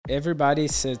everybody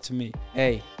said to me,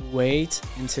 hey, wait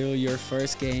until your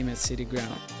first game at City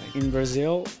Ground. Like in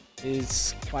Brazil,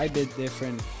 it's quite a bit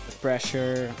different. The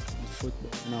pressure, the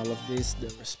football and all of this, the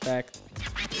respect.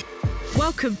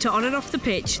 Welcome to On and Off the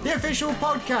Pitch, the official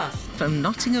podcast from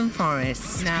Nottingham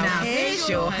Forest. Now here's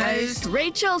your host,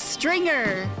 Rachel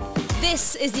Stringer.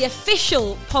 This is the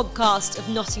official podcast of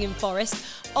Nottingham Forest,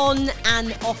 On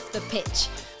and Off the Pitch,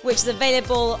 which is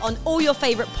available on all your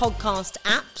favourite podcast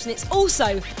apps, and it's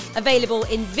also available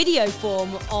in video form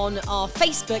on our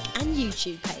Facebook and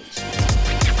YouTube page.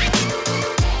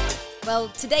 Well,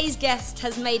 today's guest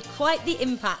has made quite the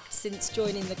impact since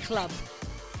joining the club.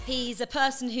 He's a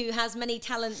person who has many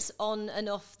talents on and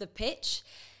off the pitch.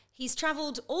 He's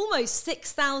travelled almost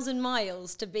 6,000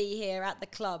 miles to be here at the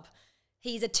club.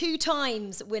 He's a 2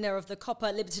 times winner of the Copa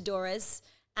Libertadores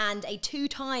and a 2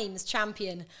 times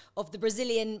champion of the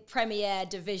Brazilian Premier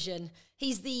Division.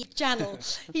 He's the channel.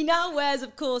 He now wears,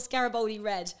 of course, Garibaldi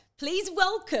red. Please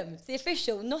welcome the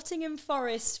official Nottingham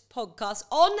Forest podcast,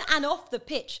 On and Off the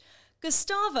Pitch,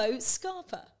 Gustavo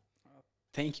Scarpa.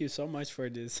 Thank you so much for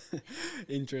this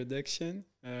introduction.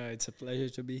 It's a pleasure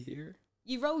to be here.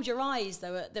 You rolled your eyes,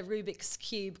 though, at the Rubik's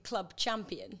Cube club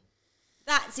champion.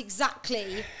 That's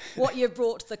exactly what you've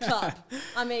brought to the club.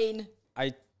 I mean...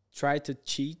 I try to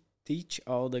teach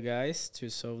all the guys to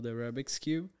solve the Rubik's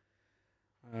Cube.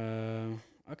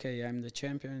 Okay, I'm the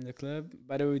champion in the club,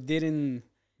 but we didn't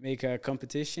make a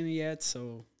competition yet,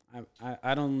 so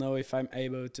I don't know if I'm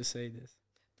able to say this.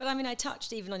 But I mean, I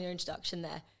touched even on your introduction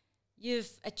there.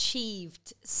 You've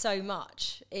achieved so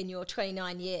much in your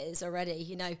 29 years already,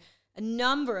 you know, a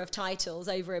number of titles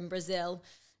over in Brazil.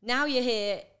 Now you're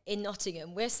here in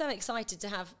Nottingham. We're so excited to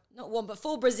have not 1 but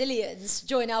 4 Brazilians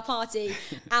join our party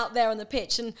out there on the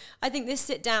pitch. And I think this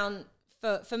sit down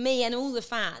for me and all the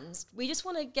fans, we just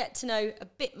want to get to know a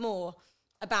bit more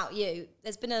about you.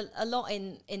 There's been a lot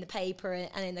in the paper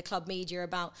and in the club media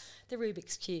about the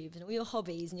Rubik's Cube and all your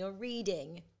hobbies and your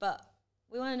reading, but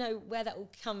we want to know where that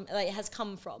has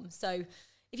come from. So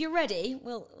if you're ready,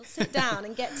 we'll sit down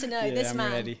and get to know this man.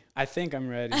 I'm ready. I think I'm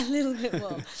ready. A little bit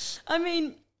more. I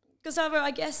mean, Gustavo,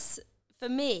 I guess for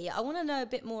me, I want to know a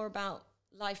bit more about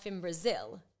life in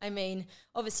Brazil. I mean,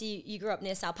 obviously you grew up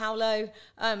near Sao Paulo,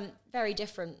 very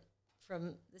different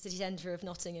from the city centre of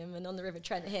Nottingham and on the River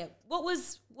Trent here. What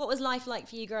was life like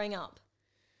for you growing up?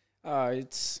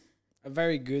 It's a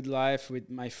very good life with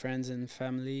my friends and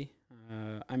family.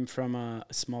 I'm from a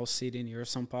small city near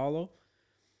São Paulo,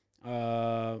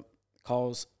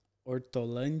 called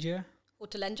Hortolândia.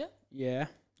 Hortolândia? Yeah,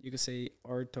 you could say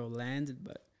Hortoland,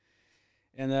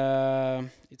 and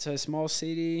it's a small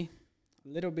city, a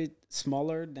little bit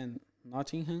smaller than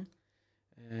Nottingham,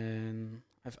 and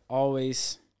I've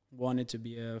always wanted to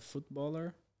be a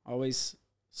footballer. Always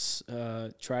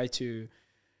try to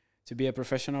be a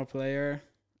professional player,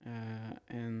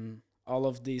 and all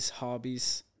of these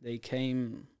hobbies, they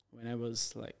came when I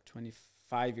was like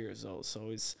 25 years old. So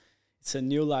it's a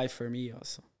new life for me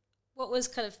also. What was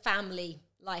kind of family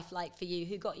life like for you?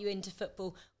 Who got you into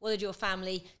football? What did your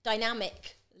family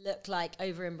dynamic look like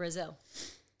over in Brazil?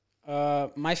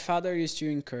 My father used to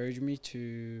encourage me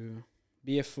to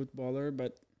be a footballer,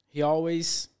 but he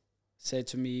always said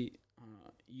to me,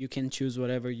 you can choose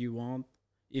whatever you want.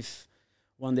 If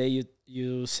one day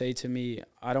you say to me,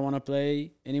 I don't want to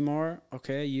play anymore,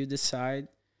 okay, you decide.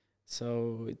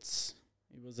 So it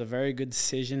was a very good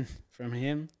decision from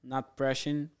him, not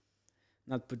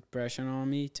put pressure on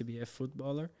me to be a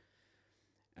footballer.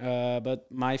 But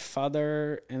my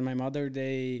father and my mother,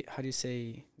 they,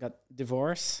 got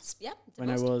divorced. Yeah, when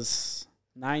I was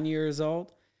 9 years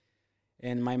old.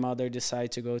 And my mother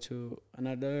decided to go to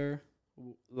another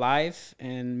life.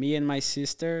 And me and my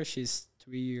sister, she's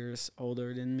 3 years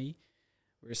older than me,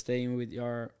 we're staying with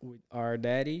our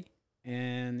daddy.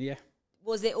 And yeah.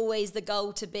 Was it always the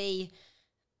goal to be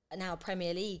now a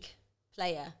Premier League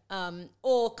player?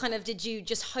 Or kind of did you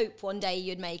just hope one day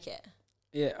you'd make it?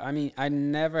 Yeah, I mean, I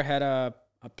never had a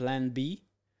plan B.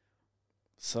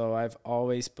 So I've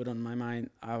always put on my mind,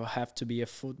 I'll have to be a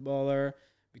footballer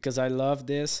because I love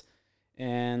this.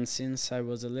 And since I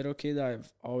was a little kid,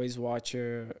 I've always watched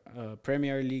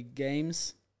Premier League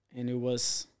games, and it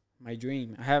was my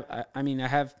dream.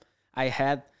 I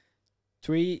had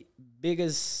 3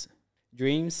 biggest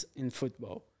dreams in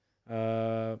football.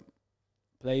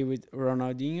 Play with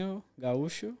Ronaldinho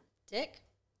Gaúcho. Dick?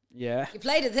 Yeah. You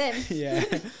played with him? Yeah.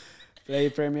 Play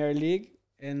Premier League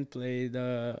and play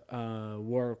the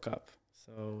World Cup.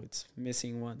 So it's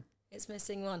missing one. It's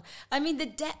missing one. I mean, the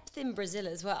depth in Brazil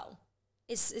as well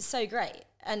is so great.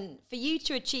 And for you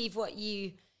to achieve what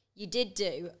you did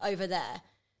do over there,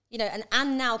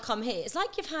 and now come here. It's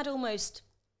like you've had almost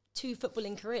 2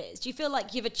 footballing careers. Do you feel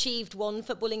like you've achieved 1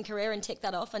 footballing career and ticked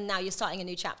that off, and now you're starting a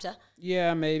new chapter?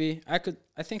 Yeah, maybe. I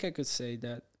think I could say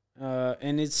that.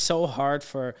 And it's so hard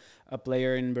for a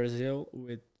player in Brazil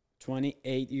with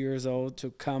 28 years old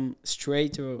to come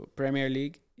straight to Premier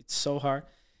League. It's so hard.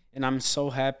 And I'm so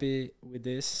happy with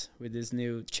this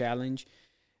new challenge.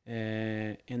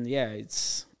 And yeah,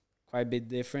 it's quite a bit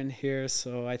different here.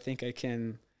 So I think I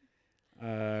can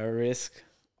risk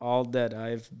all that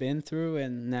I've been through.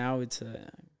 And now it's a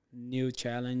new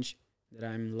challenge that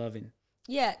I'm loving.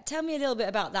 Yeah, tell me a little bit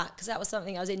about that, because that was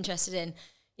something I was interested in.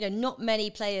 Not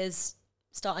many players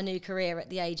start a new career at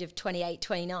the age of 28,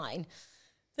 29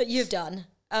 that you've done.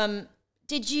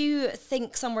 Did you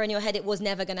think somewhere in your head it was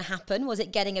never going to happen? Was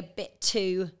it getting a bit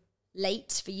too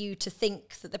late for you to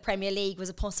think that the Premier League was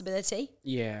a possibility?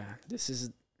 Yeah, this is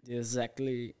the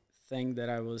exactly thing that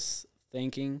I was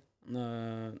thinking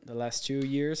the last 2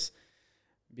 years,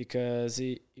 because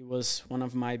it was one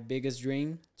of my biggest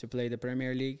dreams to play the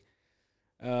Premier League.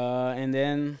 And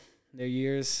then the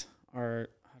years are,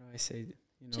 how do I say it?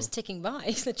 Just ticking by,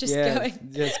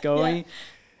 going. Just going. Yeah.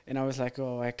 And I was like,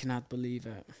 oh, I cannot believe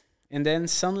it. And then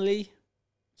suddenly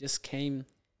just came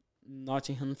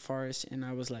Nottingham Forest, and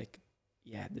I was like,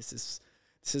 yeah, this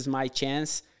is my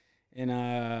chance. And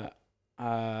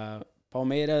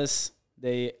Palmeiras,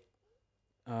 they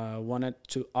wanted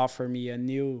to offer me a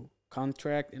new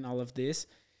contract and all of this.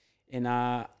 And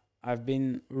I've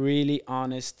been really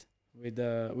honest with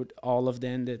all of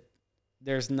them that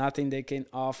there's nothing they can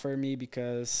offer me,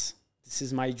 because this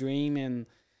is my dream, and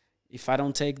if I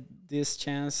don't take this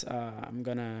chance, I'm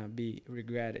gonna be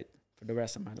regretted for the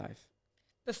rest of my life.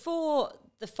 Before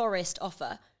the Forest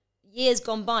offer, years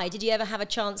gone by, did you ever have a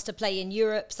chance to play in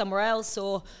Europe, somewhere else,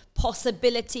 or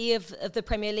possibility of the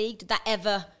Premier League? Did that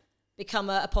ever become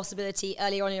a possibility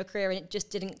earlier on in your career and it just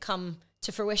didn't come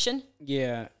to fruition?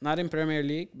 Yeah, not in Premier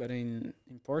League, but in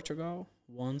Portugal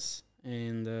once,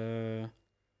 and I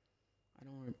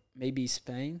don't know, maybe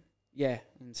Spain. Yeah,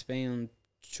 in Spain in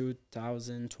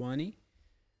 2020,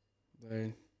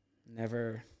 but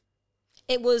never.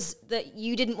 It was that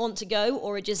you didn't want to go,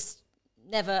 or it just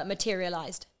never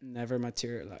materialized? Never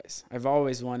materialized. I've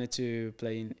always wanted to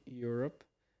play in Europe,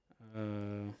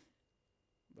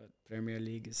 but Premier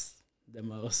League is the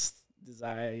most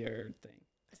desired thing.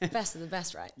 It's the best of the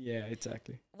best, right? Yeah,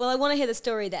 exactly. Well, I want to hear the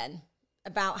story then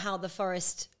about how the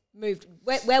Forest moved.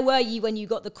 Where were you when you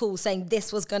got the call saying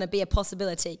this was going to be a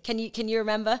possibility? Can you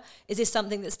remember? Is this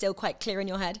something that's still quite clear in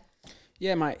your head?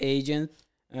 Yeah, my agent,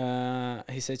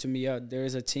 he said to me, there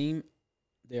is a team,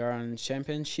 they are on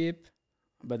championship,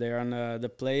 but they're on the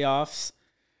playoffs.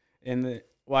 And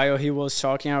while he was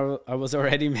talking, I was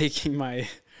already making my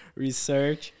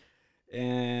research.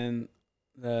 And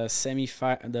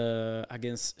the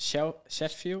against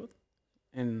Sheffield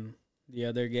and the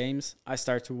other games, I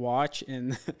started to watch,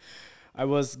 and I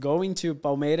was going to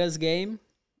Palmeiras game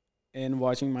and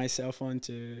watching my cell phone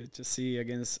to see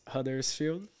against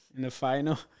Huddersfield in the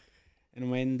final.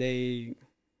 And when they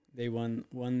won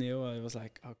 1-0, I was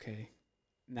like, okay,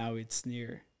 now it's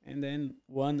near. And then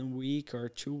 1 week or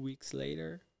 2 weeks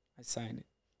later, I signed it.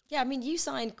 Yeah, I mean, you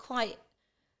signed quite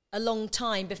a long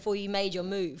time before you made your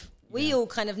move. We all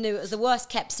kind of knew it was the worst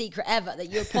kept secret ever that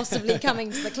you were possibly coming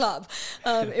to the club.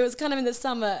 It was kind of in the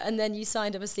summer, and then you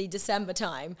signed obviously December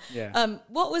time. Yeah.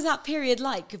 What was that period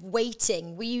like of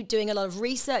waiting? Were you doing a lot of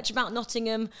research about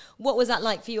Nottingham? What was that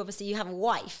like for you? Obviously, you have a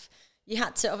wife. You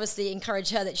had to obviously encourage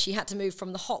her that she had to move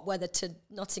from the hot weather to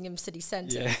Nottingham city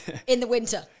centre in the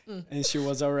winter. Mm. And she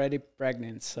was already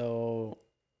pregnant, so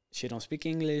she don't speak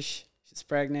English. She's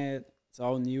pregnant. It's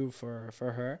all new for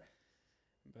her.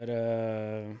 But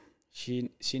she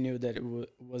knew that it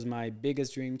was my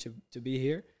biggest dream to be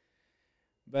here.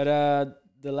 But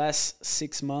the last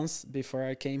 6 months before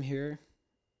I came here,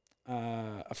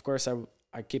 of course,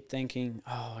 I keep thinking,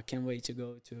 oh, I can't wait to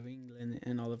go to England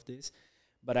and all of this.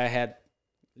 But I had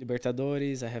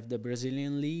Libertadores, I have the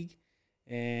Brazilian League,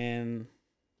 and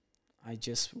I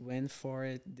just went for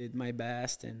it, did my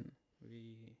best, and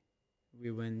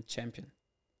we went champion.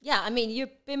 Yeah, I mean,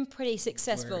 you've been pretty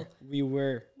successful. We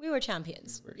were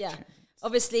champions. We were yeah. champions.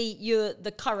 Obviously, you're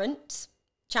the current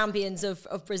champions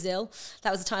of Brazil.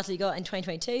 That was the title you got in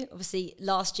 2022. Obviously,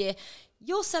 last year.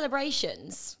 Your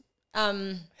celebrations,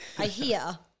 I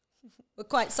hear, were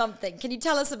quite something. Can you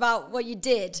tell us about what you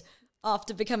did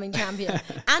after becoming champion?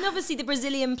 And obviously, the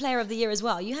Brazilian Player of the Year as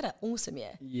well. You had an awesome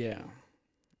year. Yeah.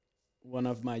 One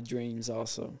of my dreams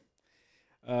also.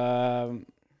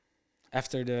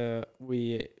 After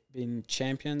we been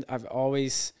champion, I've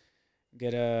always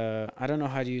get I don't know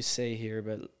how do you say here,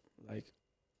 but like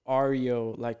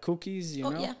Oreo like cookies, you Oh,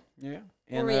 know? yeah. Yeah.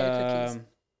 And Oreo cookies.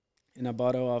 in a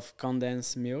bottle of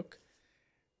condensed milk,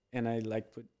 and I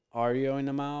like put Oreo in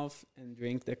the mouth and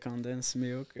drink the condensed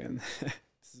milk, and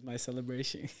this is my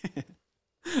celebration.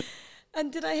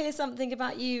 And did I hear something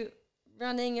about you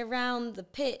running around the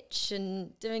pitch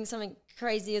and doing something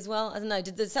crazy as well? I don't know.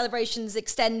 Did the celebrations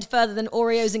extend further than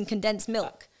Oreos and condensed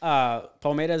milk?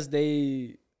 Palmeiras,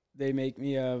 they make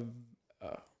me a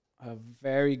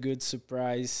very good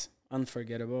surprise,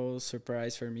 unforgettable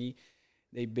surprise for me.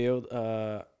 They built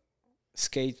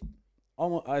skate,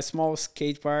 almost a small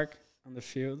skate park on the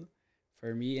field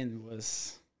for me, and it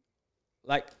was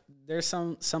like there's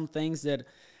some things that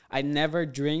I never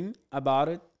dream about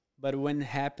it, but when it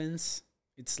happens,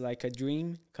 it's like a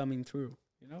dream coming true,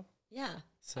 you know? Yeah.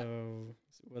 So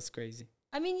it was crazy.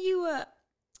 I mean, you were,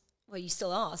 well, you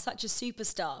still are such a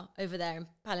superstar over there in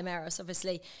Palmeiras,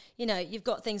 obviously. You know, you've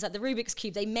got things like the Rubik's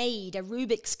Cube. They made a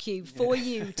Rubik's Cube for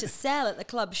you to sell at the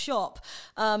club shop.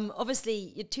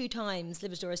 Obviously, you're 2 times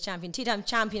Libertadores champion, 2-time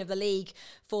champion of the league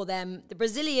for them, the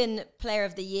Brazilian Player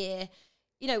of the Year.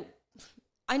 You know,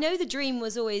 I know the dream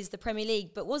was always the Premier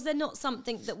League, but was there not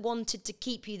something that wanted to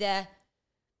keep you there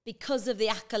because of the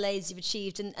accolades you've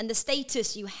achieved and the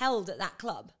status you held at that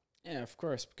club? Yeah, of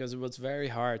course, because it was very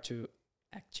hard to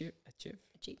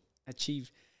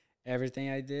achieve everything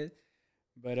I did.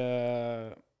 But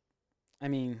I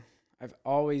mean, I've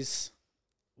always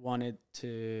wanted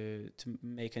to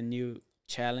make a new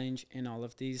challenge in all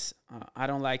of these. I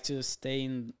don't like to stay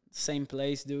in the same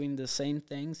place doing the same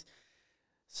things.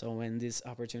 So when this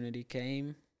opportunity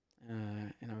came,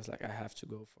 and I was like, I have to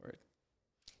go for it.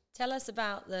 Tell us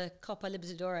about the Copa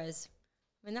Libertadores.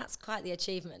 I mean, that's quite the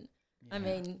achievement. Yeah. I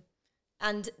mean,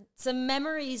 and some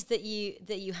memories that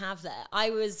you have there.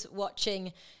 I was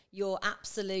watching your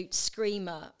absolute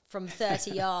screamer from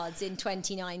 30 yards in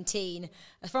 2019,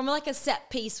 from like a set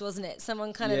piece, wasn't it?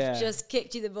 Someone kind of just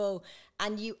kicked you the ball,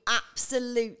 and you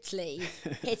absolutely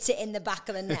hit it in the back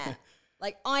of the net.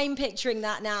 Like, I'm picturing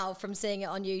that now from seeing it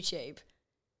on YouTube.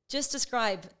 Just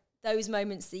describe those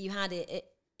moments that you had it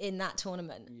in that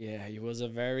tournament. Yeah, it was a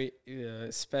very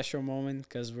special moment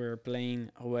because we were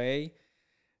playing away,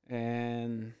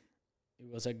 and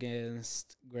it was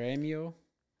against Grêmio.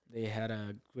 They had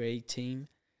a great team,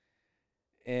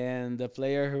 and the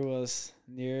player who was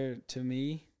near to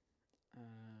me,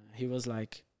 he was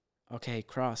like, "Okay,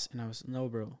 cross," and I was, "No,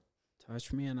 bro,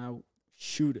 touch me and I'll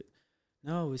shoot it."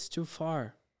 "No, it's too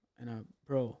far," and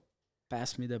bro,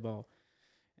 pass me the ball,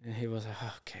 and he was like,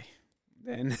 "Okay."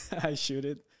 Then I shoot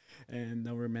it, and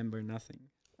don't remember nothing.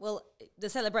 Well, the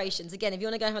celebrations, again, if you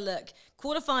want to go have a look,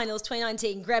 quarterfinals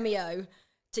 2019, Grêmio,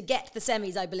 to get to the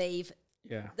semis, I believe.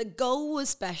 Yeah. The goal was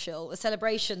special. The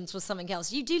celebrations was something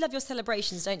else. You do love your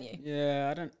celebrations, don't you?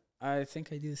 Yeah, I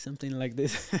think I do something like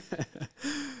this.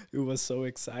 It was so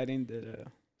exciting that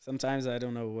sometimes I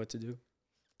don't know what to do.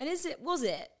 And was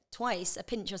it twice a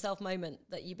pinch yourself moment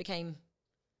that you became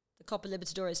the Copa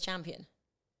Libertadores champion?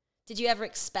 Did you ever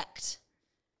expect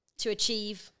to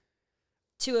achieve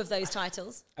 2 of those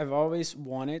titles? I've always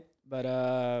wanted, but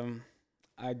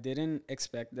I didn't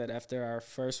expect that after our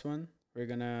first one, we're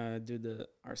gonna do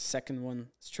our second one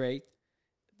straight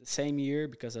the same year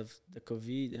because of the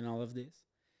COVID and all of this.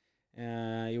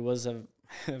 It was a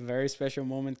very special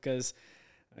moment because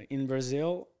in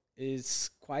Brazil, it's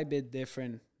quite a bit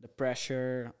different. The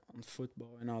pressure on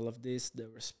football and all of this, the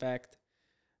respect.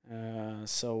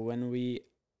 So when we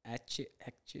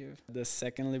achieved the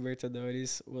second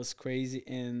Libertadores was crazy,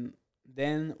 and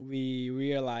then we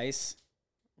realized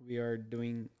we are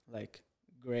doing like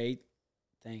great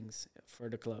things for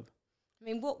the club. I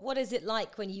mean, what is it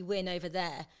like when you win over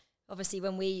there? Obviously,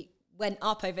 when we went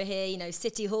up over here, you know,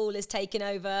 City Hall is taken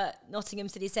over, Nottingham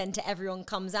City Centre, everyone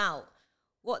comes out.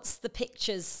 What's the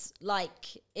pictures like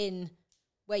in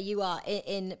where you are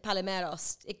in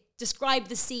Palmeiras? Describe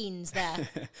the scenes there.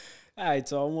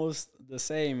 It's almost the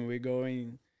same. We're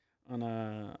going on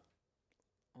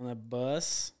a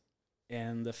bus,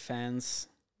 and the fans,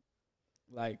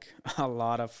 like a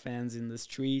lot of fans in the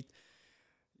street.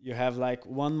 You have like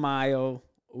 1 mile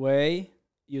away.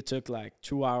 You took like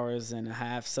 2 hours and a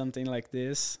half, something like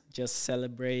this, just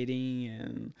celebrating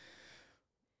and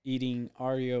eating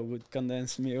Oreo with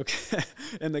condensed milk,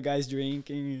 and the guys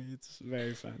drinking. It's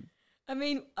very fun. I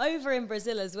mean, over in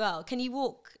Brazil as well, can you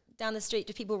walk down the street?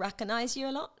 Do people recognize you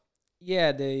a lot?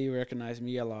 Yeah, they recognize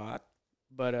me a lot.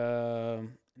 But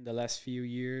in the last few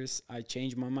years, I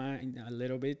changed my mind a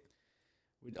little bit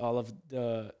with all of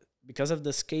because of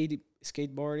the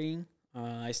skateboarding.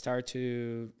 I start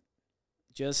to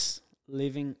just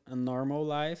living a normal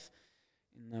life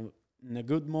in a in the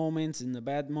good moments, in the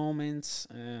bad moments.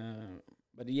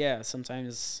 But yeah,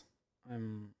 sometimes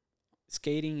I'm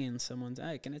skating and someone's,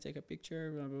 hey, can I take a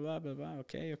picture? Blah blah blah blah blah.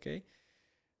 Okay, okay.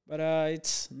 But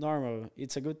it's normal.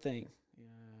 It's a good thing.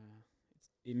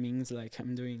 It means like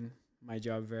I'm doing my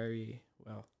job very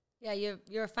well. Yeah,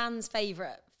 you're a fan's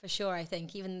favourite for sure, I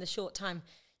think. Even in the short time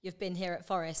you've been here at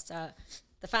Forest,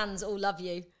 the fans all love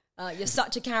you. You're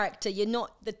such a character. You're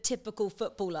not the typical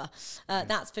footballer,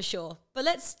 that's for sure. But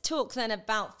let's talk then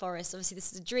about Forest. Obviously,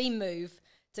 this is a dream move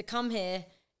to come here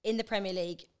in the Premier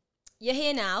League. You're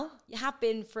here now. You have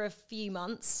been for a few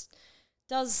months.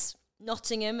 Does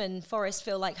Nottingham and Forest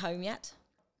feel like home yet?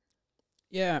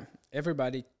 Yeah,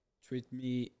 everybody treat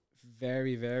me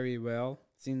very, very well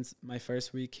since my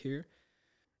first week here.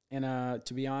 And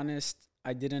to be honest,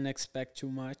 I didn't expect too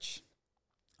much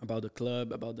about the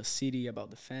club, about the city, about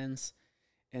the fans.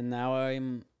 And now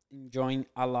I'm enjoying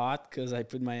a lot because I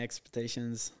put my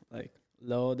expectations like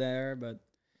low there. But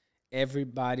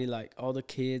everybody, like all the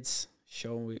kids,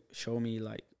 show me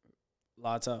like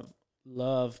lots of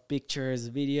love, pictures,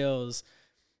 videos,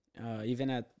 even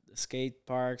at the skate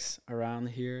parks around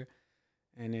here.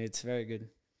 And it's very good.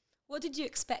 What did you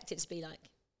expect it to be like?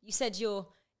 You said your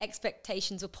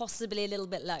expectations were possibly a little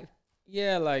bit low.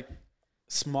 Yeah, like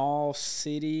small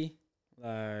city,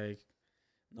 like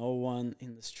no one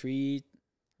in the street,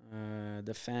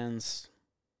 the fans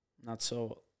not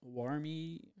so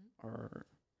warmy or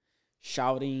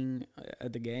shouting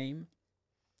at the game,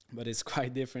 but it's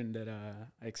quite different than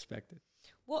I expected.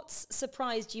 What's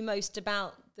surprised you most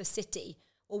about the city,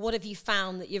 or what have you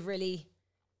found that you've really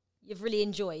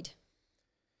enjoyed?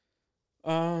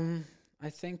 I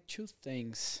think two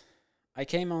things. I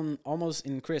came on almost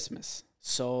in Christmas,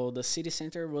 so the city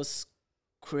center was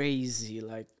crazy,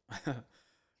 like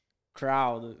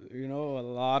crowd. A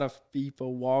lot of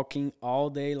people walking all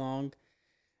day long.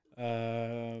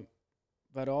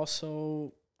 But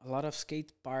also a lot of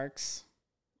skate parks,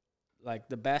 like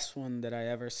the best one that I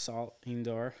ever saw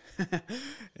indoor.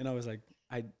 And I was like,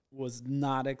 I was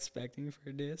not expecting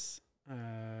for this.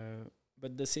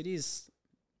 But the city is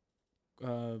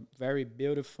very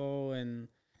beautiful, and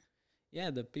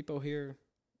yeah, the people here.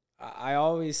 I've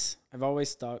always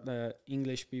thought that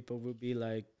English people would be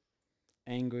like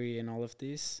angry and all of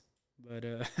this, but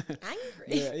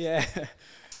Angry? yeah,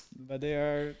 but they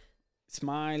are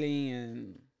smiling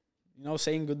and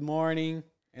saying good morning,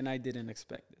 and I didn't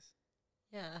expect this.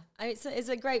 Yeah, it's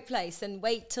a great place, and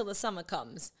wait till the summer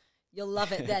comes. You'll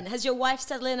love it then. Has your wife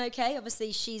settled in okay?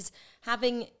 Obviously, she's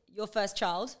having your first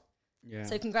child. Yeah.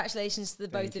 So congratulations to the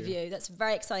both of you. That's a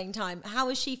very exciting time. How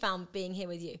has she found being here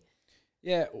with you?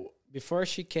 Yeah, before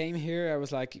she came here, I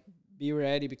was like, be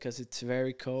ready because it's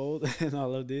very cold and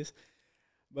all of this.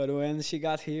 But when she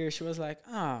got here, she was like,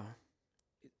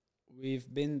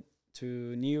 we've been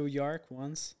to New York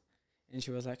once. And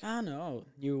she was like, no,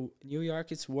 New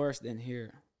York is worse than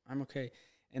here. I'm okay.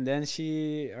 And then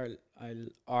she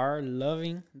are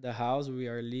loving the house we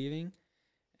are living.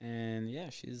 And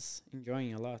yeah, she's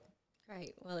enjoying a lot.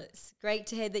 Great. Well, it's great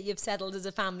to hear that you've settled as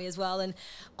a family as well. And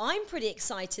I'm pretty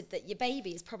excited that your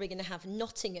baby is probably going to have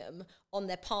Nottingham on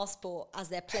their passport as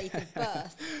their place of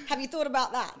birth. Have you thought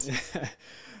about that?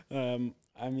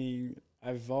 I mean,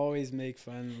 I've always make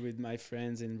fun with my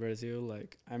friends in Brazil.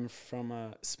 Like, I'm from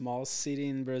a small city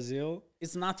in Brazil.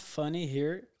 It's not funny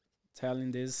here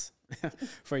telling this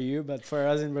for you, but for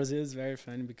us in Brazil, it's very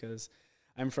funny because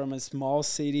I'm from a small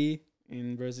city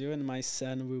in Brazil and my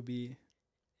son will be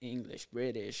English,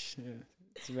 British. Yeah,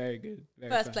 it's very good.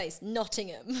 Very fun. Birthplace,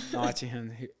 Nottingham.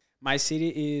 Nottingham. My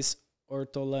city is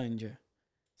Hortolândia.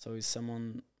 So if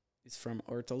someone is from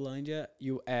Hortolândia,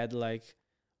 you add like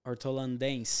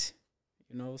Hortolandense,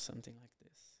 something like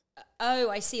this. Oh,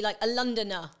 I see, like a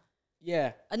Londoner.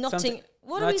 Yeah. A Nottingham.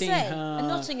 What do we say? A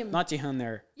Nottingham.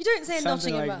 Nottingham-Er. You don't say a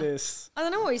something Nottingham. like this. I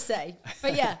don't know what we say.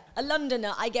 But yeah, a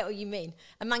Londoner, I get what you mean.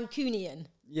 A Mancunian.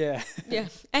 Yeah. Yeah.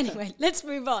 Anyway, let's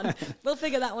move on. We'll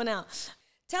figure that one out.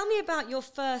 Tell me about your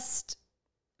first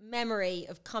memory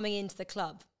of coming into the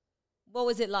club. What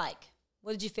was it like?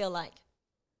 What did you feel like?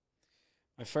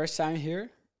 My first time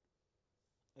here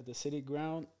at the city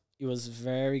ground, it was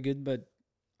very good, but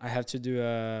I have to do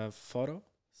a photo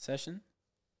session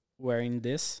wearing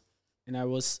this, and I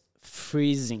was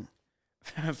freezing.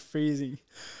 Freezing.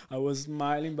 I was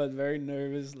smiling but very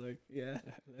nervous, like, yeah,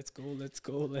 let's go.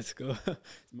 It's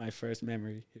my first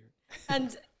memory here.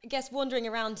 And I guess wandering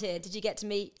around here, did you get to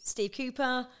meet Steve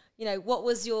Cooper? What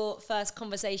was your first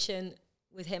conversation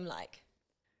with him like?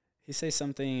 He says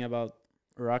something about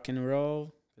rock and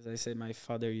roll, because I said my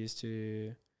father used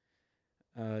to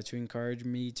encourage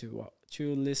me to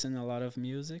listen a lot of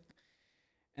music.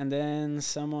 And then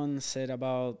someone said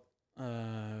about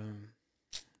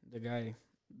the guy,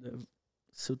 the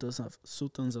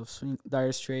Sultans of Swing,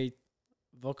 Dire Straits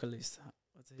vocalist.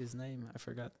 What's his name? I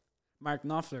forgot. Mark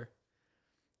Knopfler.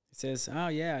 He says, "Oh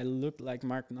yeah, I look like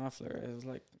Mark Knopfler." I was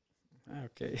like,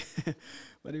 "Okay,"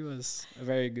 but it was a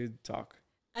very good talk.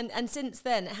 And since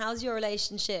then, how's your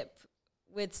relationship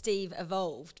with Steve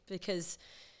evolved? Because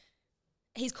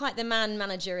he's quite the man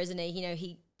manager, isn't he? You know,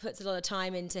 he puts a lot of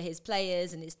time into his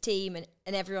players and his team and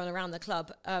everyone around the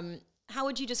club. How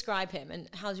would you describe him, and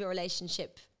how's your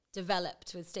relationship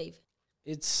developed with Steve?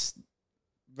 It's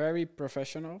very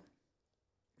professional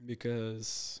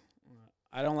because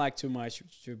I don't like too much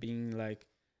to being like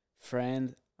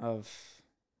friend of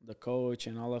the coach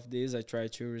and all of this. I try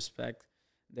to respect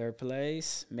their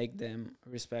place, make them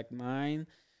respect mine.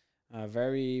 A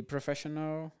very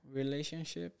professional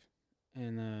relationship,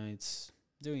 and it's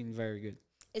doing very good.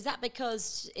 Is that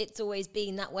because it's always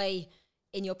been that way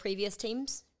in your previous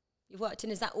teams you've worked in?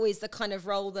 Is that always the kind of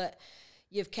role that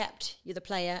you've kept? You're the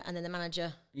player and then the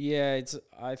manager? Yeah,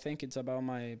 I think it's about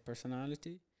my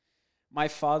personality. My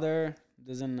father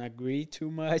doesn't agree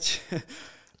too much,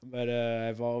 but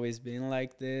I've always been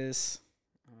like this.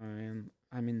 And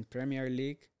I'm in Premier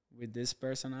League with this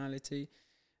personality.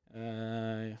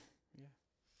 Yeah.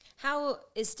 How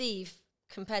is Steve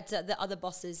compared to the other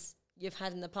bosses you've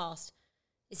had in the past?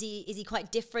 Is he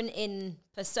quite different in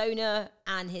persona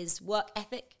and his work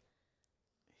ethic?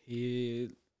 He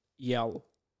yell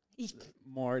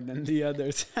more than the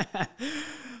others.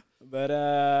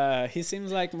 But he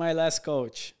seems like my last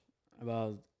coach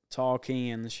about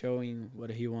talking and showing what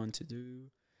he wants to do.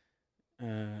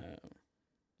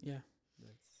 Yeah.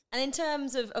 And in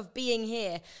terms of being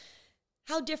here,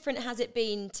 how different has it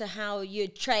been to how you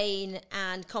train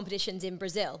and competitions in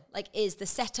Brazil? Like, is the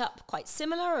setup quite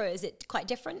similar or is it quite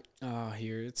different?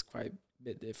 Here it's quite a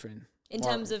bit different. In More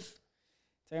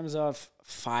terms of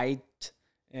fight,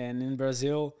 and in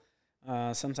Brazil,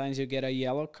 sometimes you get a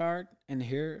yellow card, and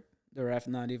here the ref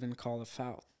not even call a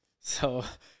foul. So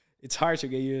it's hard to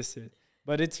get used to it.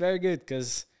 But it's very good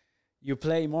because you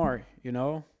play more, you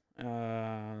know.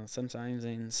 Sometimes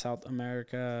in South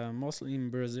America, mostly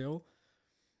in Brazil,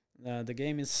 the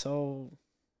game is so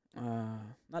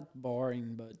not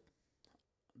boring, but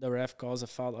the ref calls a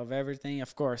foul of everything.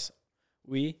 Of course,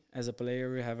 we as a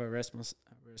player we have a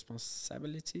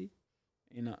responsibility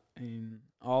in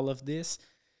all of this.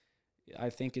 I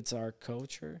think it's our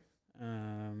culture.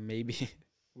 Maybe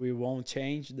we won't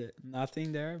change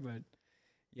nothing there, but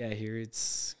yeah, here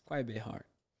it's quite a bit hard.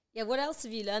 Yeah, what else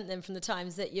have you learned then from the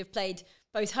times that you've played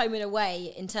both home and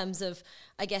away in terms of,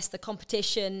 I guess, the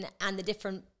competition and the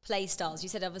different play styles? You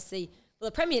said obviously, well,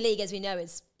 the Premier League, as we know,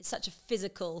 is such a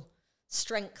physical,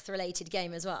 strength-related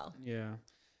game as well. Yeah.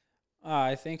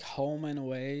 I think home and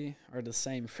away are the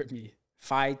same for me.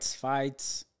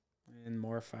 Fights, and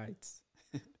more fights.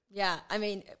 Yeah, I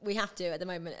mean, we have to at the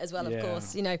moment as well, Yeah. of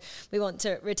course. You know, we want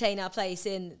to retain our place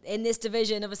in this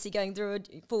division. Obviously, going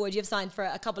forward, you've signed for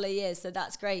a couple of years, so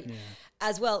that's great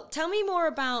as well. Tell me more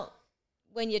about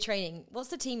when you're training. What's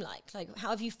the team like? Like, how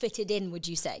have you fitted in, would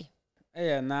you say?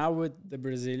 Yeah, now with the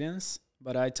Brazilians,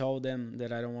 but I told them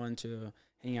that I don't want to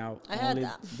hang out I heard only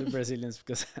that. the Brazilians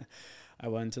because I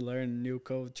want to learn new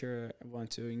culture. I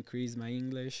want to increase my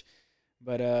English.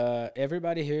 But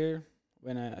everybody here,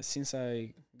 since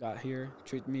I got here,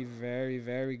 treat me very,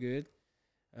 very good.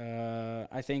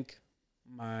 I think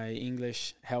my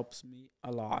English helps me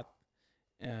a lot.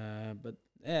 But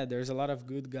yeah, there's a lot of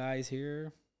good guys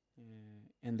here,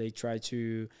 and they try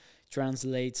to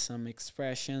translate some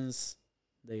expressions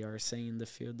they are saying in the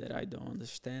field that I don't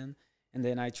understand, and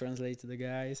then I translate to the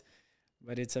guys.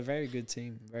 But it's a very good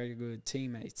team, very good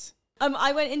teammates.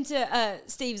 I went into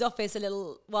Steve's office a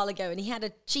little while ago, and he had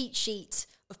a cheat sheet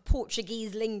of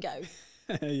Portuguese lingo.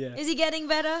 Yeah. Is he getting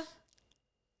better?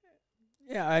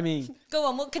 Yeah, I mean, Go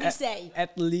on, what can he say?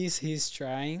 at least he's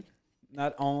trying.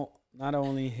 Not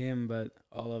only him, but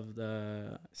all of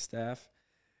the staff.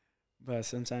 But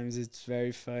sometimes it's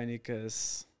very funny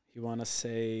because he wanna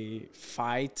say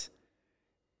fight,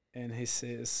 and he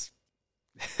says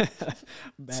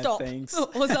bad Stop. things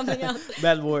Or something else.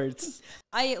 bad words.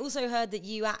 I also heard that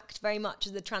you act very much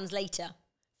as the translator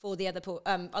for the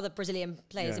other Brazilian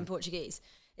players in Portuguese.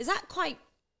 Is that quite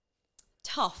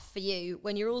tough for you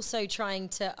when you're also trying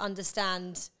to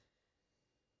understand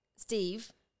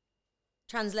Steve,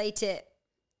 translate it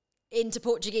into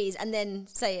Portuguese, and then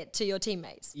say it to your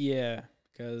teammates? Yeah,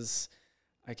 because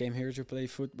I came here to play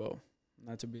football,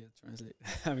 not to be a translator.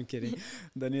 I'm kidding.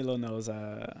 Danilo knows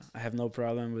I have no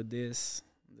problem with this.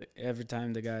 Every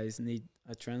time the guys need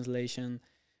a translation,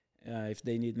 If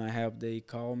they need my help, they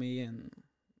call me, and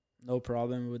no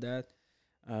problem with that.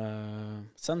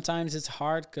 Sometimes it's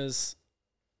hard because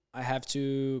I have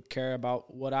to care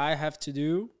about what I have to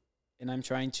do, and I'm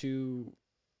trying to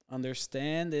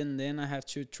understand, and then I have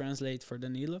to translate for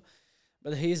Danilo.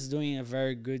 But he's doing a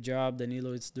very good job.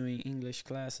 Danilo is doing English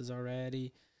classes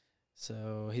already,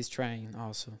 so he's trying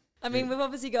also. I mean, we've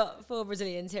obviously got 4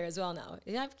 Brazilians here as well now.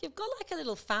 You've got like a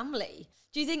little family.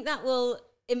 Do you think that will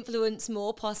influence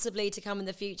more possibly to come in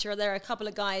the future? Are there a couple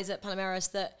of guys at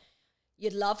Palmeiras that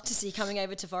you'd love to see coming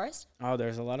over to Forest? Oh,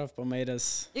 there's a lot of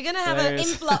Palmeiras. You're going to have an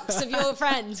influx of your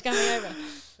friends coming over.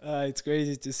 It's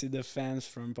crazy to see the fans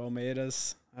from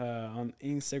Palmeiras on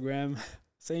Instagram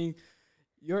saying,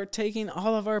 "You're taking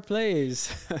all of our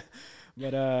players."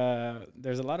 But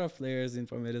there's a lot of players in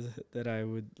Palmeiras that I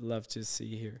would love to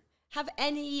see here. Have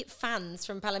any fans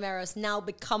from Palmeiras now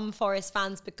become Forest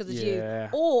fans because of you?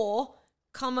 Or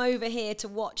come over here to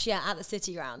watch you at the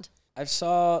City Ground? I've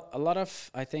saw a lot of,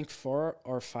 I think 4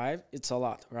 or 5. It's a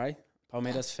lot, right?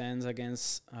 Palmeiras fans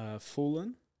against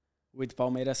Fulham with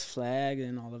Palmeiras flag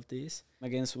and all of this.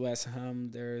 Against West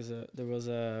Ham, there was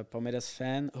a Palmeiras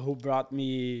fan who brought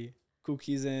me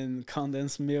cookies and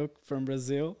condensed milk from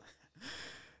Brazil.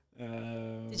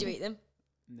 Did you eat them?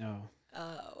 No.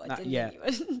 Oh, I Not didn't yet.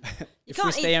 think you would. If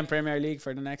we stay in Premier League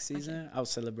for the next season, I'll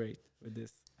celebrate with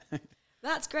this.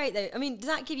 That's great, though. I mean, does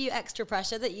that give you extra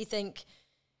pressure that you think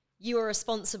you are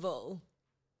responsible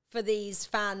for these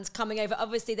fans coming over?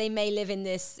 Obviously, they may live in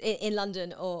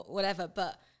London or whatever,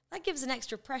 but that gives an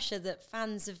extra pressure that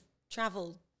fans have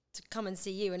travelled to come and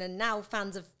see you and are now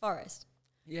fans of Forest.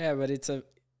 Yeah, but it's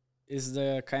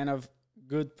the kind of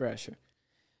good pressure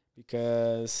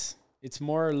because it's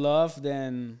more love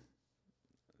than.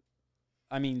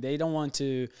 I mean, they don't want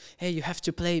to, hey, you have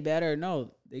to play better.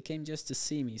 No, they came just to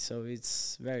see me, so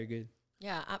it's very good.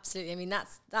 Yeah, absolutely. I mean,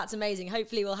 that's amazing.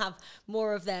 Hopefully we'll have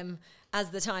more of them as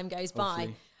the time goes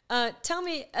by. Tell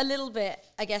me a little bit,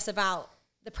 I guess, about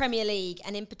the Premier League,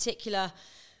 and in particular,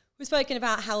 we've spoken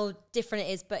about how different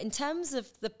it is, but in terms of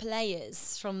the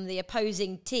players from the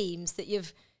opposing teams that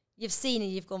you've seen and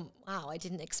you've gone, wow, I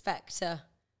didn't expect to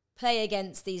play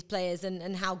against these players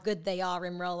and how good they are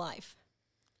in real life.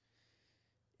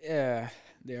 Yeah,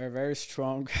 they are very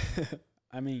strong.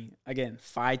 I mean, again,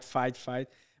 fight.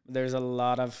 There's a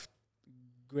lot of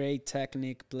great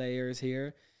technique players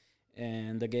here,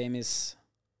 and the game is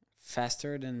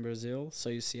faster than Brazil. So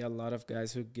you see a lot of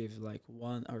guys who give like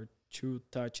 1 or 2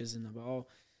 touches in the ball.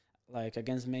 Like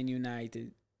against Man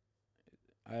United,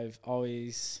 I've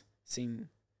always seen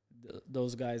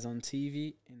those guys on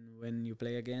TV, and when you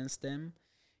play against them,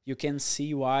 you can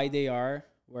see why they are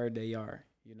where they are,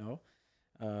 you know?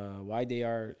 Why they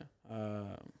are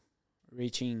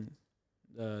reaching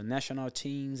the national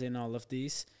teams and all of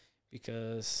this,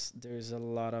 because there's a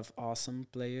lot of awesome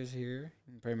players here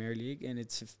in Premier League, and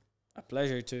it's a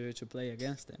pleasure to play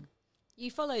against them.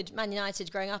 You followed Man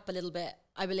United growing up a little bit,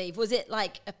 I believe. Was it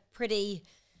like a pretty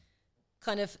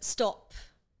kind of stop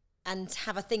and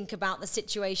have a think about the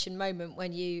situation moment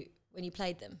when you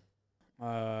played them?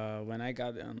 When I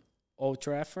got on Old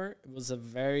Trafford, it was a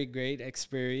very great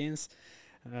experience.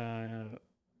 And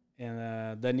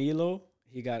Danilo,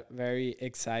 he got very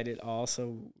excited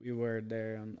also. We were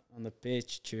there on the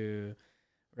pitch to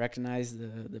recognize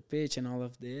the pitch and all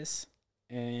of this.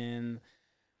 And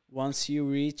once you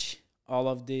reach all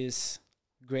of these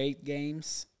great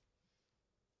games,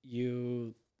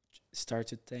 you start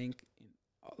to think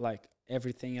like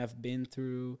everything I've been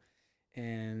through,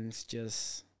 and it's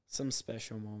just some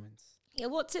special moments. Yeah,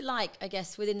 what's it like, I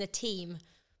guess, within the team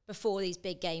before these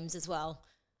big games as well?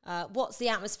 What's the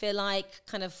atmosphere like?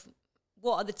 Kind of,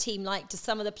 what are the team like? Do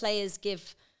some of the players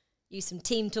give you some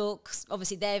team talks?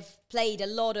 Obviously, they've played a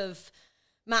lot of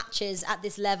matches at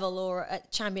this level or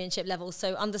at championship level,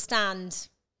 so understand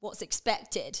what's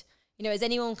expected. You know, has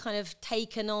anyone kind of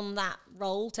taken on that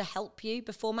role to help you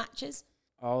before matches?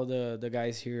 All the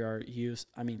guys here are used,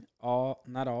 I mean,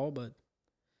 not all, but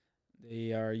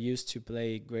they are used to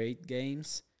play great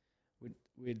games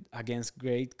with against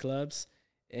great clubs,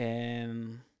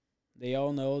 and they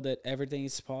all know that everything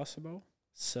is possible.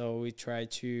 So we try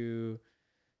to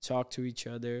talk to each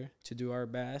other to do our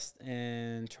best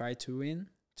and try to win,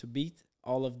 to beat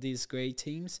all of these great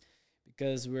teams,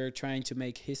 because we're trying to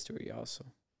make history also.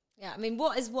 Yeah, I mean,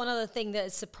 what is one other thing that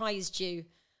has surprised you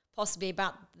possibly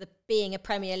about being a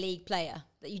Premier League player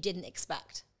that you didn't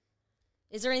expect?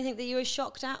 Is there anything that you were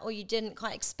shocked at or you didn't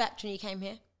quite expect when you came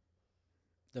here?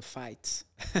 The fights.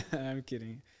 I'm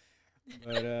kidding.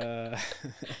 But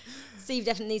Steve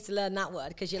definitely needs to learn that word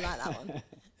because you like that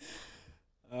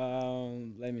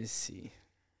one. Let me see.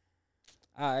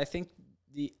 I think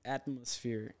the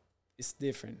atmosphere is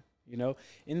different. You know,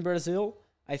 in Brazil,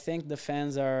 I think the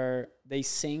fans are they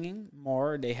singing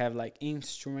more. They have like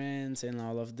instruments and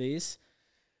all of this.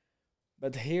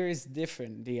 But here is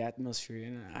different. The atmosphere,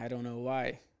 and I don't know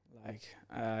why. Like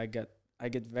I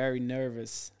get very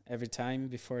nervous every time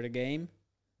before the game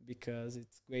because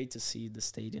it's great to see the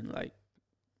stadium like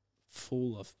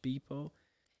full of people.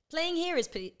 Playing here is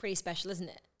pretty special, isn't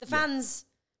it? The Yeah. fans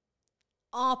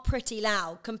are pretty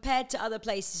loud compared to other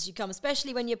places you come,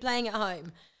 especially when you're playing at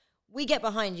home. We get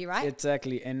behind you, right?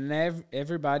 Exactly. And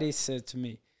everybody said to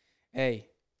me, hey,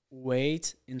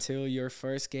 wait until your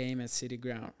first game at City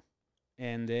Ground.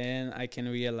 And then I can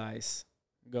realize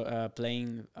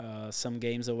playing some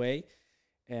games away.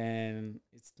 And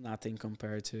it's nothing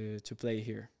compared to play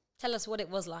here. Tell us what it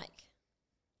was like.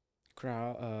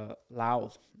 Crowd,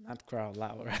 loud, not crowd,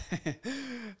 loud, right?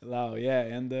 Loud, yeah.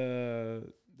 And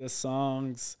the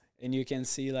songs, and you can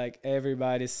see like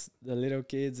everybody's, the little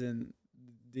kids and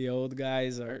the old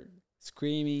guys are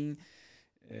screaming,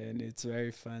 and it's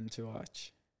very fun to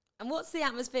watch. And what's the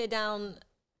atmosphere down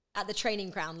at the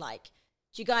training ground like?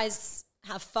 Do you guys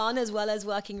have fun as well as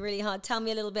working really hard? Tell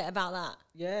me a little bit about that.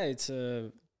 Yeah, it's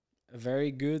a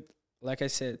very good, like I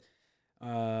said,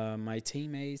 my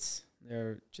teammates,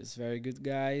 they're just very good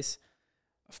guys.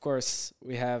 Of course,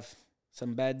 we have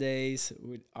some bad days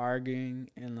with arguing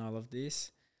and all of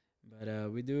this,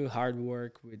 but we do hard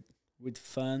work with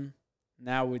fun.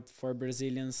 Now with for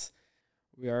Brazilians,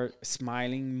 we are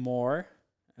smiling more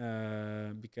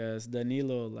because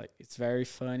Danilo, like, it's very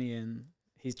funny, and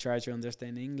he tries to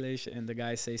understand English, and the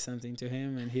guy say something to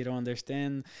him and he don't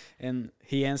understand, and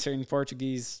he answer in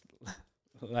Portuguese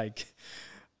like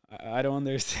I don't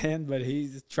understand, but he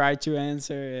tried to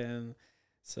answer, and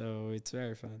so it's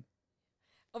very fun.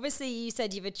 Obviously, you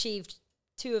said you've achieved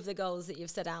 2 of the goals that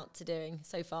you've set out to doing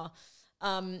so far.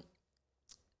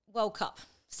 World Cup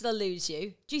still eludes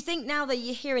you. Do you think now that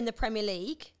you're here in the Premier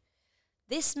League,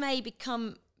 this may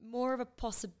become more of a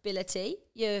possibility?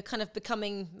 You're kind of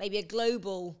becoming maybe a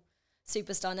global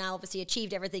superstar now, obviously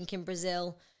achieved everything in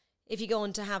Brazil. If you go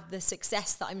on to have the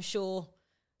success that I'm sure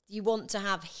you want to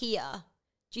have here,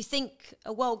 do you think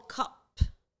a World Cup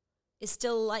is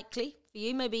still likely for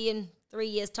you, maybe in 3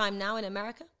 years' time now in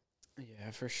America?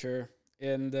 Yeah, for sure.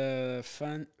 And the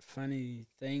funny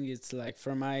thing, it's like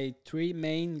for my 3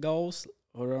 main goals,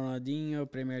 Ronaldinho,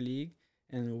 Premier League,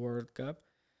 and World Cup,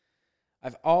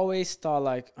 I've always thought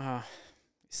like,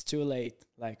 it's too late.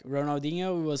 Like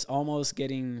Ronaldinho was almost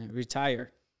getting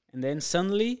retired, and then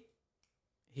suddenly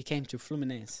he came to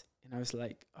Fluminense, and I was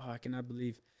like, oh, I cannot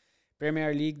believe.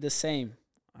 Premier League the same.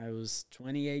 I was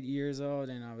 28 years old,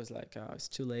 and I was like, oh, it's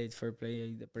too late for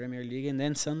playing the Premier League, and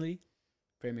then suddenly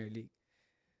Premier League.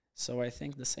 So I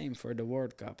think the same for the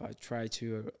World Cup. I try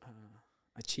to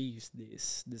achieve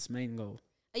this main goal.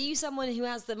 Are you someone who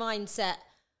has the mindset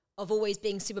of always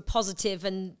being super positive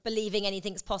and believing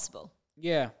anything's possible?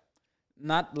 Yeah,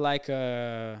 not like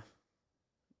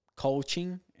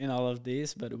coaching and all of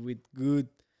this, but with good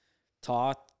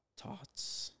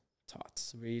thoughts,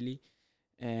 really.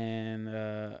 And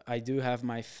I do have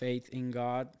my faith in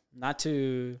God, not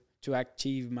to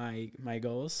achieve my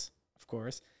goals, of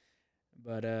course.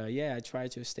 But yeah, I try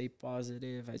to stay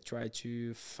positive. I try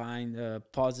to find a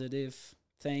positive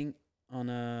thing on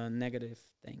a negative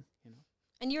thing, you know.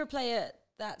 And you're a player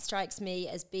that strikes me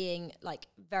as being like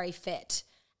very fit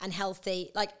and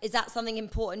healthy. Like, is that something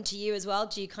important to you as well?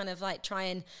 Do you kind of like try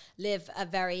and live a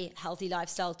very healthy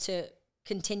lifestyle to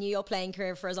continue your playing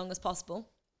career for as long as possible?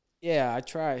 Yeah, I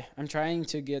try. I'm trying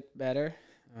to get better.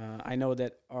 I know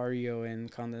that Oreo and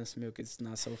condensed milk is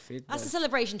not so fit. That's a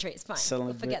celebration treat. It's fine.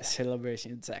 Forget that.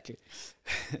 Celebration, exactly.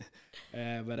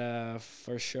 But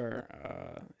for sure,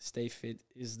 stay fit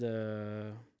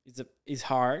is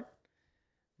hard,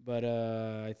 but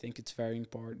I think it's very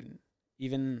important.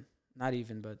 Even not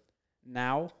even, but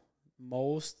now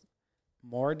more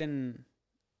than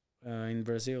in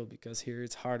Brazil, because here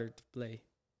it's harder to play.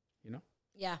 You know.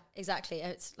 Yeah, exactly.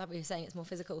 It's like we were saying, it's more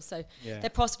physical. So Yeah. there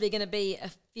possibly going to be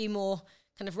a few more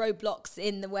kind of roadblocks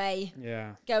in the way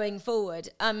going forward.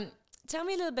 Tell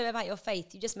me a little bit about your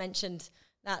faith. You just mentioned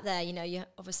that there, you know, you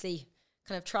obviously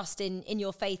kind of trust in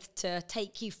your faith to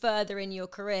take you further in your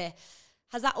career.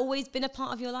 Has that always been a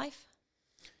part of your life?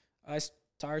 I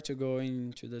started to go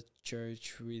into the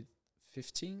church with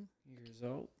 15 years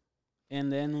old.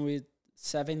 And then with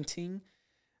 17,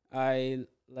 I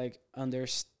like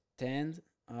understand.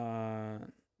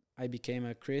 I became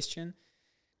a Christian.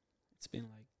 It's been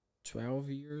like 12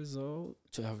 years.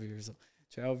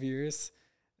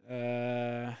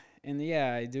 And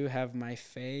yeah, I do have my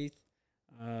faith.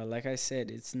 Like I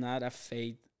said, it's not a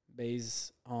faith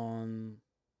based on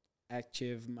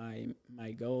achieve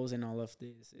my goals and all of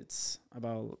this. It's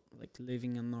about like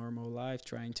living a normal life,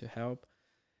 trying to help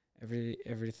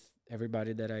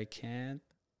everybody that I can,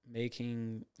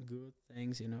 making good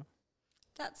things.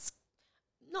 That's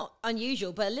not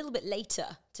unusual, but a little bit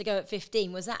later to go at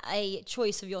 15. Was that a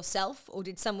choice of yourself, or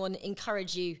did someone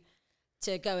encourage you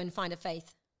to go and find a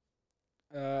faith?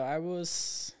 I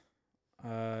was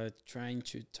trying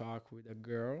to talk with a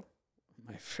girl,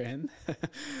 my friend,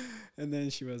 and then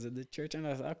she was at the church, and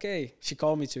I was okay. She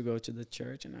called me to go to the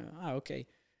church, and okay.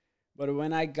 But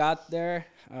when I got there,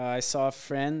 I saw a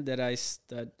friend that I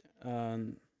studied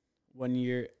 1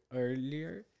 year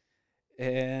earlier,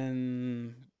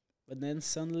 and but then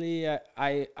suddenly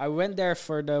I went there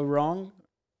for the wrong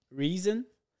reason,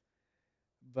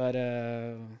 but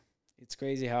it's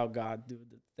crazy how God do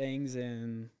the things,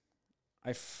 and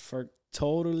I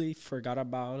totally forgot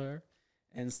about her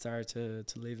and started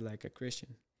to live like a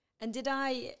Christian. And did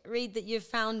I read that you've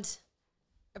found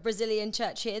a Brazilian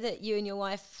church here that you and your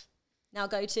wife now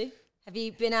go to? Have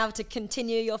you been able to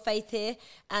continue your faith here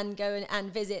and go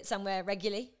and visit somewhere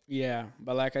regularly? Yeah,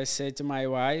 but like I said to my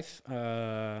wife,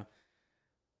 we're,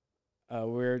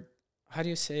 how do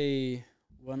you say,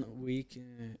 1 week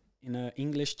in an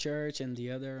English church and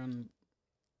the other on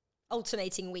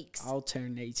Alternating weeks.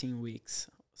 alternating weeks.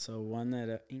 So one at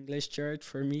an English church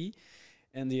for me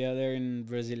and the other in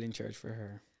Brazilian church for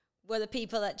her. Were the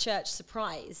people at church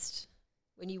surprised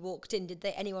when you walked in? Did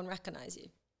anyone recognize you?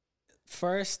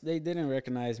 First, they didn't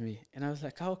recognize me, and I was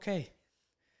like, okay,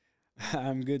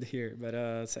 I'm good here.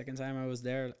 But second time I was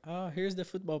there, oh, here's the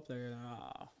football player.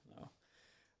 Oh, no.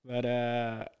 But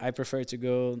I prefer to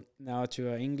go now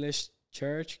to an English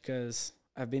church because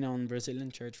I've been on Brazilian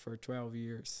church for 12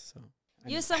 years. So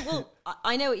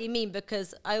I know what you mean,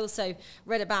 because I also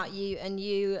read about you, and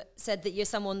you said that you're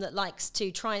someone that likes to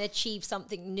try and achieve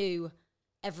something new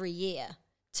every year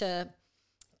to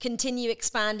continue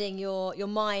expanding your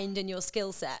mind and your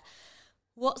skill set.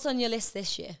 What's on your list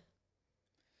this year?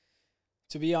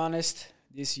 to be honest,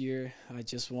 this year I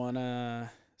just want to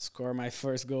score my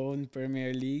first goal in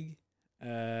Premier League.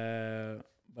 But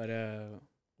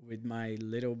with my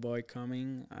little boy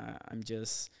coming, I'm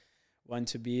just want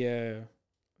to be a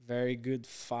very good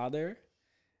father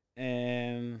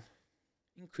and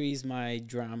increase my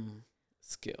drum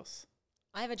skills.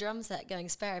 I have a drum set going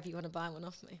spare if you want to buy one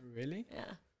off me. Really? Yeah.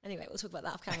 Anyway, we'll talk about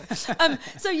that off camera.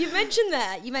 So you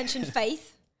mentioned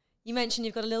faith. You mentioned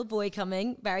you've got a little boy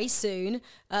coming very soon.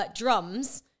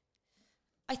 Drums.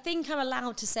 I think I'm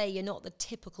allowed to say you're not the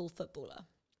typical footballer.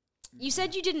 You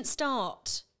said you didn't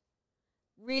start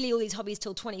really all these hobbies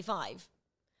till 25.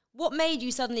 What made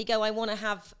you suddenly go, I want to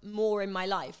have more in my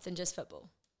life than just football?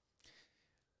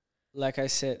 Like I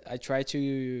said, I try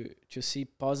to see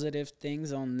positive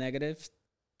things on negative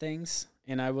things,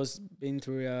 and I was been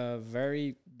through a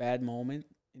very bad moment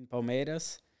in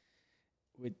Palmeiras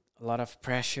with a lot of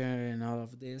pressure and all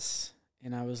of this,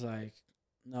 and I was like,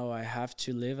 no, I have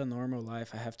to live a normal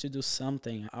life. I have to do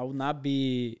something. I will not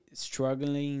be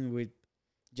struggling with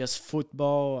just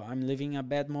football. I'm living a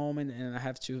bad moment and I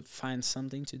have to find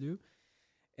something to do.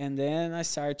 And then I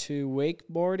started to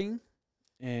wakeboarding,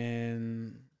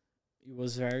 and it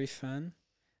was very fun.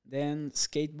 Then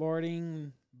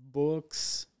skateboarding,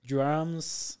 books,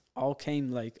 drums, all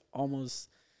came like almost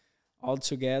all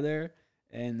together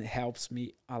and helps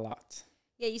me a lot.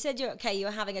 Yeah, you said you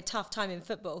were having a tough time in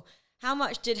football. How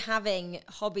much did having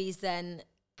hobbies then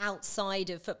outside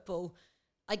of football,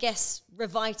 I guess,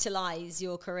 revitalize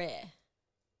your career?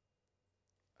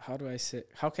 How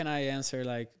can I answer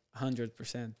like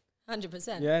 100%?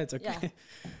 100%. Yeah, it's okay. Yeah.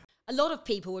 A lot of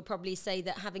people would probably say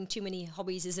that having too many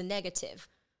hobbies is a negative.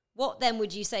 What then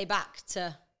would you say back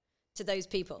to those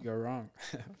people? You're wrong.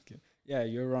 Okay. Yeah,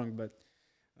 you're wrong. But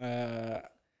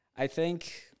I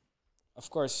think, of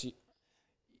course,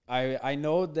 I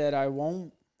know that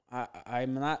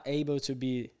I'm not able to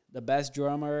be the best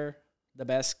drummer, the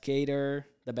best skater,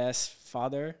 the best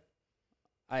father.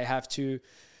 I have to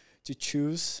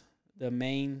choose the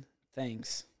main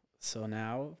things. So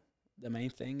now the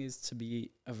main thing is to be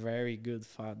a very good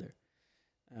father.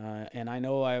 And I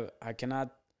know I cannot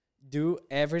do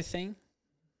everything.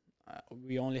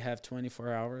 We only have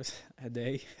 24 hours a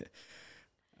day.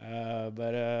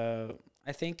 But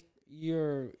I think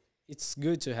it's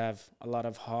good to have a lot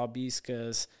of hobbies,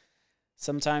 because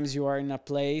sometimes you are in a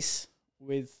place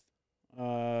with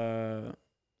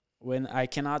when I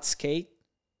cannot skate,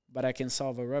 but I can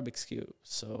solve a Rubik's cube.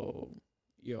 So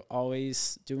you're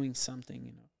always doing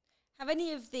something. Have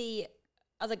any of the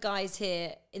other guys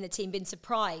here in the team been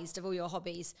surprised of all your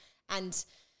hobbies and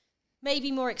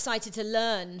maybe more excited to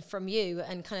learn from you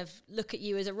and kind of look at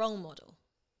you as a role model?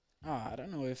 I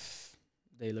don't know if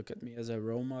they look at me as a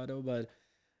role model, but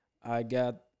I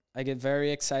get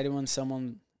very excited when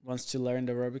someone wants to learn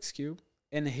the Rubik's Cube.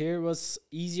 And here was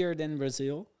easier than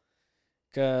Brazil,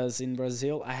 because in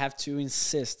Brazil I have to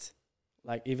insist,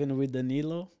 like even with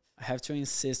Danilo, I have to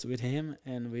insist with him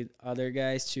and with other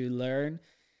guys to learn,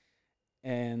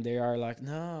 and they are like,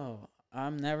 no,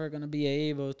 I'm never gonna be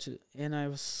able to. And I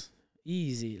was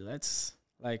easy. Let's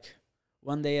like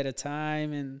one day at a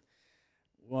time. And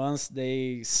once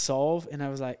they solve, and I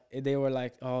was like, they were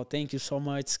like, oh, thank you so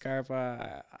much,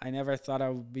 Scarpa. I never thought I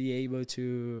would be able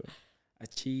to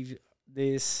achieve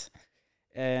this.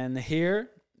 And here,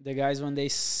 the guys, when they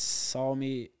saw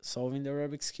me solving the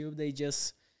Rubik's Cube, they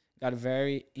just got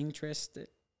very interested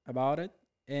about it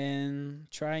and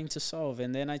trying to solve.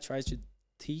 And then I tried to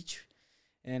teach,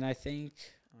 and I think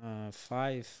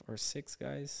 5 or 6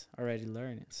 guys already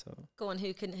learning. So Go on,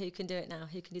 who can do it now?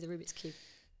 Who can do the Rubik's Cube?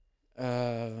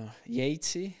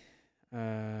 Yatesy,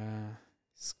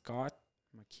 Scott,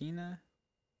 McKenna,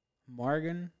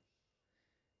 Morgan,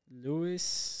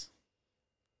 Lewis,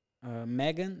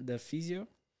 Megan, the physio.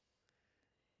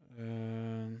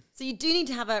 So you do need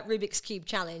to have a Rubik's Cube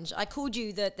challenge. I called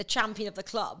you the champion of the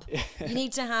club. You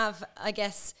need to have, I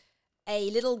guess,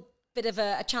 a little bit of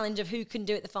a challenge of who can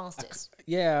do it the fastest.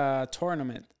 A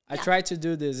tournament. I Yeah. tried to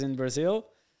do this in Brazil,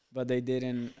 but they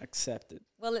didn't accept it.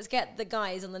 Well, let's get the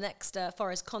guys on the next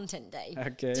Forest Content Day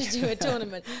Okay. to do a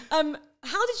tournament.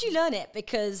 How did you learn it?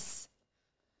 Because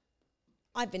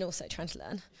I've been also trying to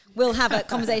learn. We'll have a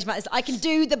conversation about this. I can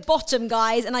do the bottom,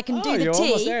 guys, and I can do the you're T.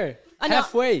 almost there. I know,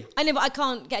 Halfway. I know, but I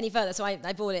can't get any further, so I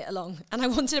brought it along. And I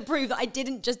wanted to prove that I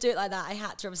didn't just do it like that. I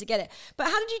had to obviously get it. But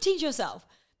how did you teach yourself?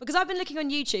 Because I've been looking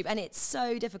on YouTube, and it's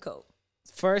so difficult.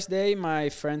 First day, my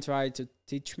friend tried to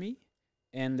teach me,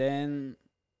 and then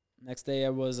next day I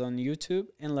was on YouTube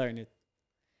and learned it.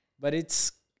 But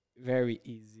it's very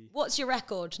easy. What's your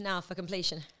record now for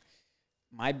completion?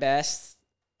 My best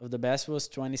of the best was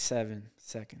 27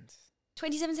 seconds.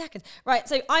 27 seconds. Right,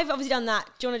 so I've obviously done that.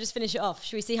 Do you want to just finish it off?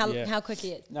 Should we see Yeah. how quick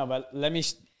he is? No, but let me.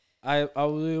 I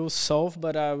will solve,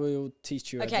 but I will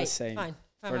teach you at Okay, the same. fine.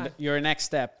 For your next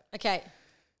step. Okay.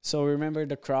 So remember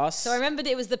the cross. So I remembered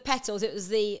it was the petals. It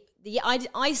was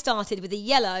I started with the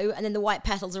yellow and then the white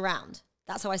petals around.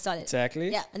 That's how I started.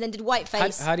 Exactly. Yeah, and then did white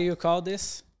face. How do you call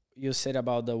this? You said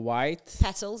about the white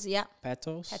Petals, yeah.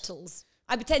 petals. Petals.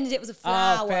 I pretended it was a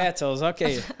flower. Petals.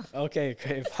 Okay.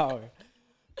 Okay. Flower.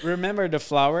 Remember the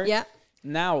flower? Yeah.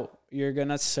 Now you're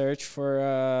gonna search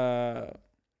for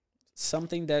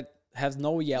something that has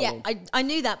no yellow. Yeah, I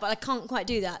knew that, but I can't quite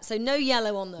do that. So no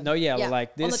yellow on them. No yellow, Yeah. like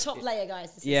On the this. top layer,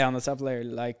 guys. This Yeah, on the top layer.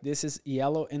 Like this is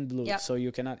yellow and blue. Yep. So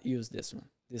you cannot use this one.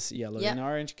 This yellow Yep. and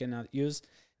orange cannot use.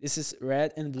 This is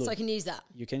red and blue. So I can use that.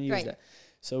 You can use Great. that.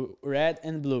 So red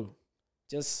and blue.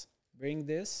 Just bring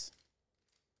this.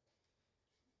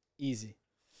 Easy.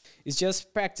 It's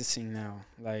just practicing now.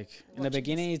 Like in the Watching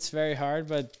beginning, it's very hard,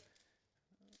 but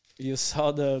you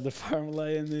saw the formula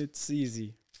and it's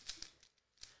easy.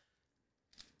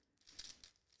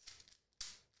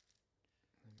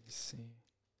 Let me see.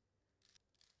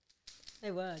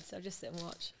 No words. I'll just sit and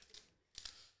watch.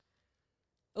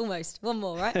 Almost. One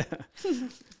more, right?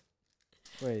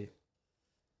 Wait.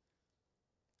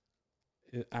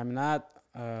 I'm not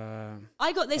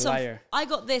I got this a on. liar. I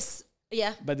got this.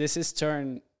 Yeah. But this is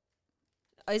turn.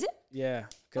 Oh, is it? Yeah,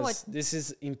 because this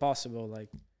is impossible. Like,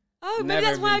 Oh, maybe Never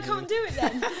that's why I been can't do it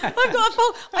then. I've got a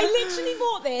fault. I literally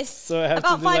bought this so I have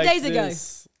about to do 5 like days ago.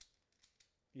 this.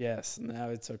 Yes, now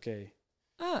it's okay.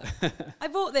 Oh, I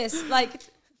bought this like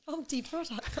faulty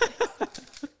product.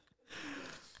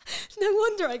 No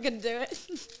wonder I couldn't do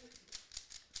it.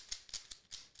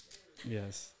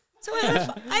 Yes. So I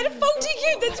had a faulty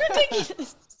cube. That's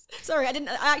ridiculous. Sorry, I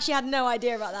actually had no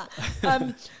idea about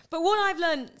that. But what I've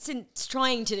learned since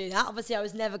trying to do that, obviously I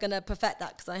was never going to perfect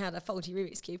that because I had a faulty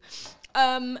Rubik's Cube,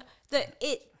 that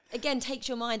it, again, takes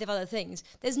your mind of other things.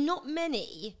 There's not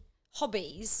many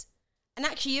hobbies, and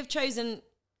actually you've chosen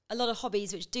a lot of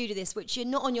hobbies which do this, which you're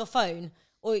not on your phone,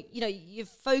 or, you know, you've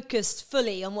focused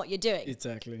fully on what you're doing.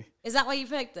 Exactly. Is that why you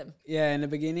picked them? Yeah, in the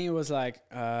beginning it was like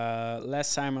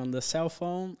less time on the cell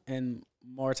phone and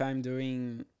more time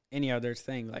doing any other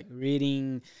thing, like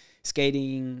reading,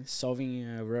 skating, solving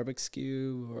a Rubik's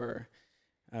Cube, or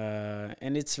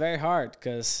and it's very hard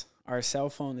because our cell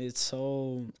phone is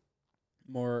so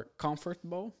more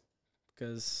comfortable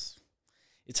because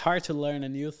it's hard to learn a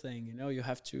new thing. You know, you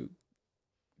have to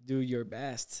do your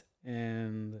best,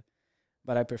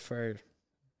 but I prefer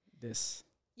this.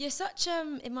 You're such,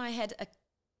 in my head, a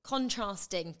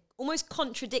contrasting, almost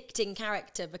contradicting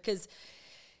character, because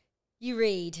you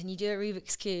read and you do a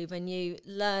Rubik's Cube and you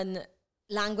learn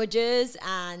languages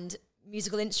and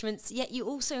musical instruments, yet you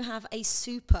also have a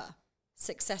super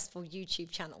successful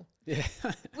YouTube channel. Yeah.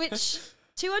 Which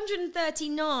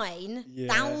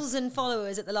 239,000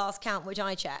 followers at the last count, which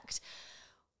I checked.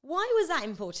 Why was that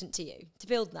important to you to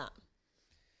build that?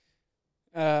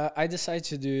 I decided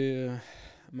to do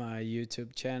my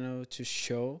YouTube channel to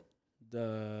show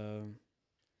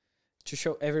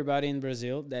everybody in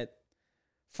Brazil that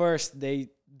first they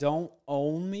don't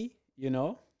own me, you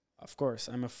know. Of course,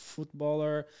 I'm a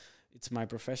footballer. It's my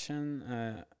profession.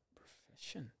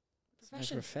 It's my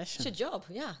profession. It's your job,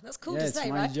 yeah. That's cool Yeah, to it's say,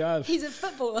 my right? job. He's a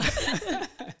footballer.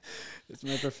 It's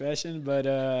my profession, but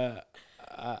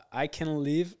I can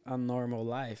live a normal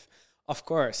life. Of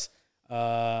course,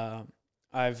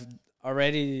 I've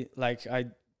already I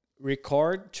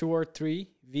record 2 or 3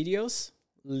 videos,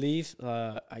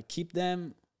 I keep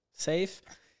them safe.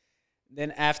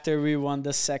 Then after we won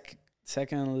the second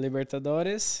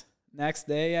Libertadores, next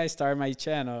day I start my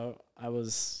channel. I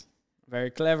was a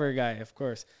very clever guy, of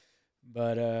course.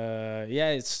 But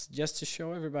it's just to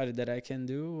show everybody that I can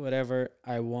do whatever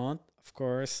I want. Of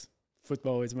course,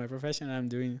 football is my profession. I'm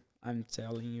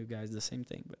telling you guys the same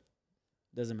thing, but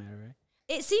doesn't matter, right?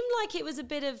 It seemed like it was a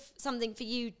bit of something for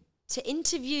you to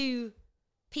interview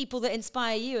people that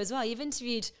inspire you as well. You've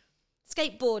interviewed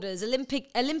skateboarders,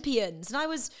 Olympians, and I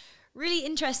was really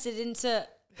interested into,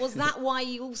 was that why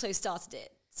you also started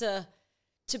it?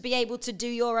 To be able to do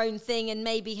your own thing and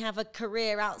maybe have a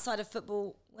career outside of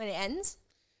football when it ends?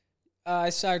 I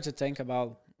started to think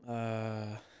about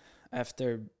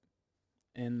after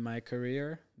in my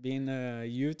career being a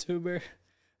YouTuber,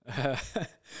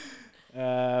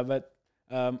 but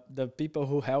the people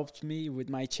who helped me with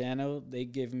my channel, they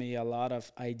give me a lot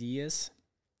of ideas.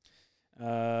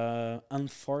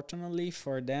 Unfortunately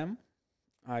for them,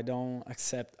 I don't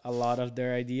accept a lot of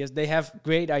their ideas. They have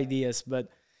great ideas, but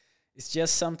it's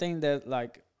just something that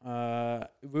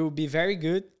will be very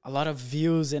good, a lot of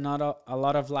views and a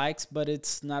lot of likes, but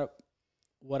it's not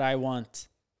what I want.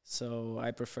 So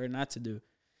I prefer not to do.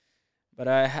 But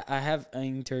I have an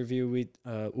interview with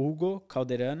Hugo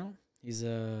Calderano. He's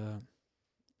a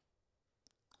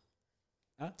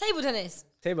Table tennis.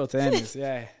 Table tennis,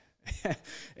 yeah.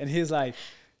 And he's like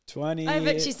 20. I've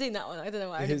actually seen that one. I don't know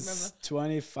why I didn't remember. He's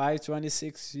 25,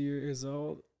 26 years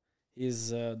old. He's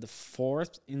the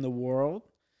 4th in the world,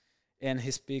 and he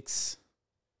speaks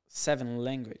 7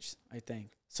 languages, I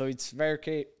think. So it's very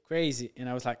crazy. And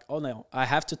I was like, oh no, I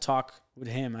have to talk with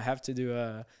him. I have to do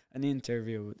an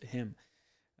interview with him.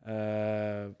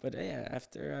 But yeah,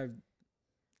 after I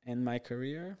end my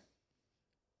career,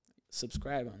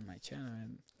 subscribe on my channel.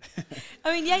 And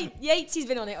I mean, Yates's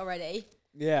been on it already.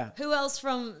 Yeah. Who else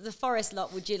from the Forest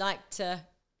lot would you like to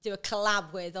do a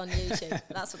collab with on YouTube?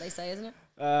 That's what they say, isn't it?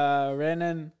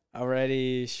 Renan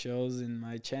already shows in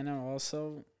my channel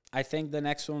also. I think the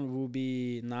next one will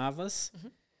be Navas. Mm-hmm.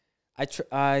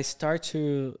 I start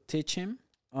to teach him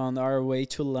on our way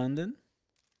to London.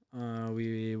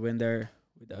 We went there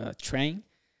with a train.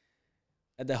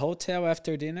 At the hotel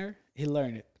after dinner, he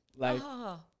learned it.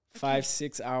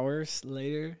 5-6 hours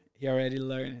later, he already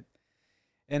learned it.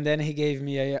 And then he gave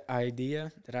me an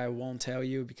idea that I won't tell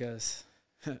you because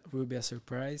it will be a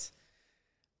surprise.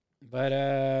 But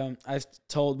I've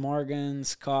told Morgan,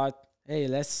 Scott, hey,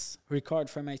 let's record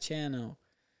for my channel.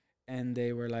 And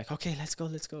they were like, okay, let's go.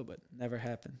 But never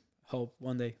happened. Hope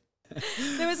one day.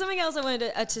 There was something else I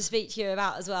wanted to speak to you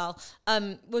about as well.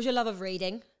 Was your love of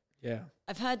reading? Yeah.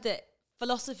 I've heard that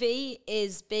philosophy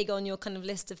is big on your kind of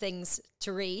list of things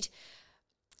to read.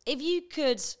 If you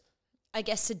could, I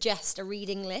guess, suggest a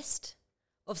reading list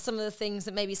of some of the things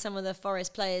that maybe some of the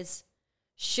Forest players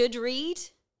should read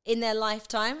in their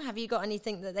lifetime, have you got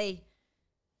anything that they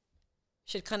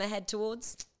should kind of head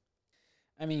towards?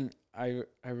 I mean, I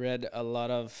read a lot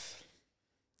of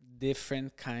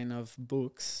different kind of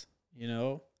books, you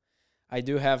know. I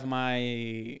do have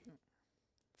my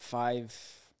 5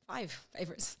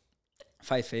 favorites.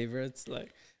 5 favorites.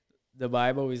 Like the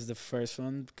Bible is the first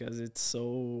one because it's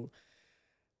so,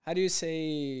 how do you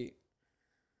say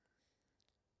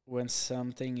when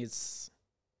something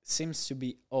seems to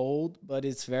be old, but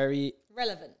it's very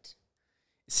relevant.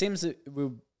 It seems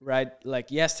we write like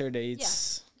yesterday.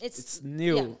 It's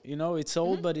new. Yeah. You know, it's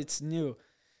old, but it's new.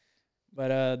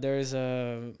 But there's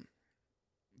a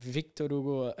Victor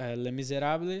Hugo, Les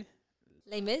Miserables.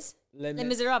 Les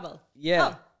Miserables. Yeah.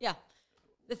 Oh, yeah.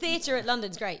 The theatre at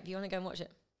London's great. If you want to go and watch it.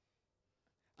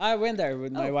 I went there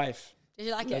with my wife. Did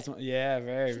you like it? Yeah,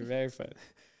 very, very fun.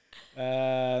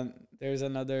 There's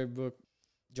another book,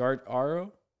 George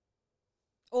Orwell,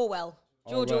 Orwell.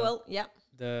 George Orwell. Yep.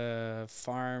 The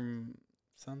farm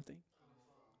something.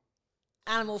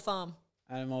 Animal Farm.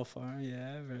 Animal Farm,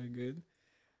 yeah, very good.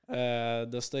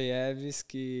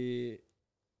 Dostoevsky,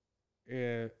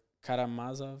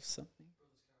 Karamazov something.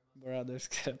 Brothers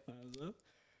Karamazov.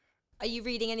 Are you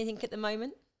reading anything at the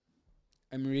moment?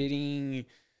 I'm reading,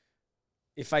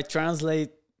 if I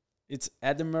translate, it's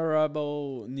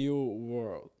Admirable New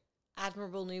World.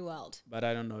 Admirable New World. But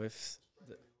I don't know if...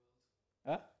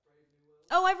 Huh?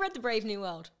 Oh, I've read The Brave New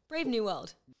World. Brave New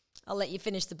World. I'll let you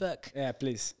finish the book. Yeah,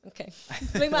 please. Okay.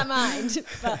 Blew my mind.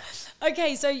 But,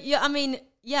 okay, so, yeah, I mean,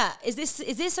 yeah, is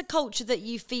this a culture that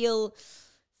you feel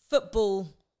football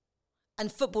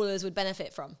and footballers would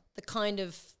benefit from? The kind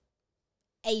of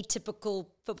atypical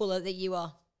footballer that you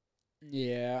are?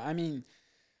 Yeah, I mean,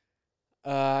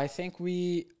 I think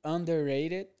we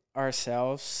underrated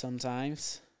ourselves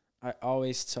sometimes. I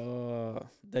always tell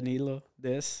Danilo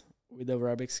this with the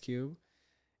Rubik's Cube.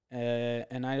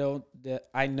 And I know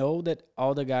that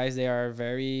all the guys, they are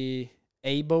very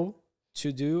able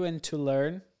to do and to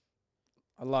learn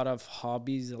a lot of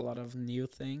hobbies, a lot of new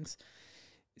things.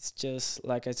 It's just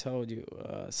like I told you,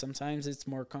 sometimes it's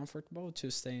more comfortable to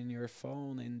stay in your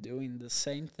phone and doing the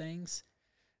same things.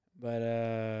 But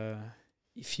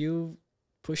if you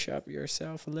push up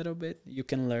yourself a little bit, you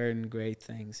can learn great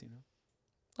things, you know.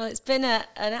 Well, it's been an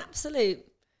absolute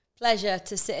pleasure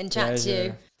to sit and chat to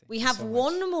you. We have so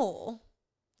one more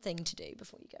thing to do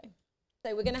before you go.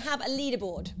 So we're going to have a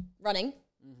leaderboard running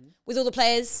with all the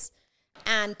players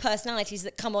and personalities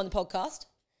that come on the podcast.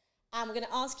 And we're going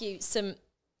to ask you some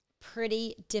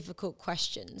pretty difficult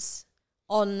questions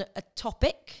on a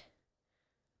topic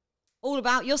all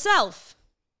about yourself.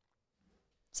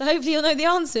 So hopefully you'll know the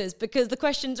answers because the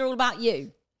questions are all about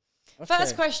you. Okay.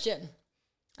 First question.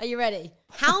 Are you ready?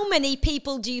 How many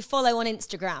people do you follow on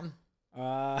Instagram?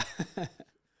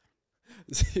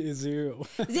 0.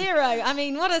 0. I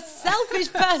mean, what a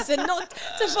selfish person not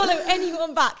to follow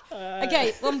anyone back.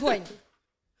 Okay, 1 point.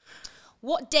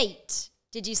 What date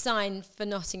did you sign for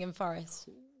Nottingham Forest?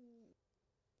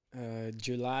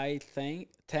 July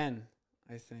 10,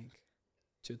 I think,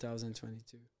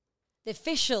 2022. The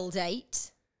official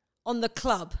date on the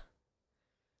club?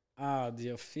 The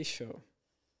official.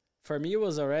 For me, it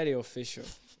was already official.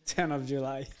 10 of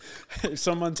July. If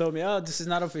someone told me, oh, this is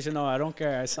not official, no, I don't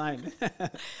care, I signed.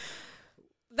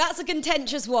 That's a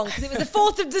contentious one because it was the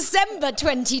 4th of December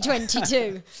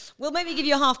 2022. We'll maybe give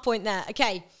you a half point there.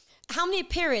 Okay. How many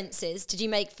appearances did you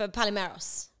make for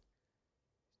Palmeiras?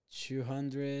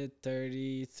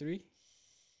 233.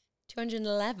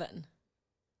 211.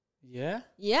 Yeah?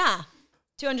 Yeah.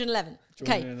 211.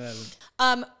 Okay.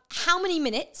 211. How many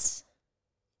minutes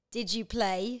did you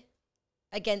play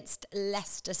against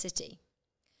Leicester City?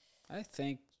 I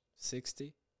think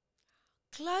 60.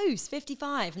 Close,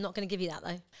 55. I'm not going to give you that,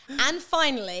 though. And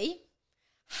finally,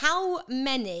 how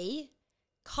many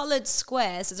coloured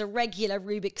squares does a regular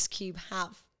Rubik's Cube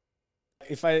have?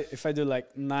 If I do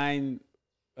like 9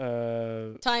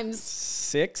 times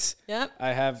 6, yep.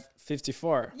 I have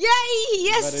 54. Yay!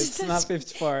 Yes! But it's not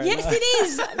 54. Yes, it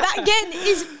is. That again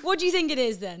is, what do you think it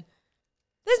is then?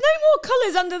 There's no more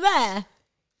colours under there.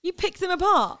 You pick them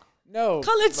apart. No.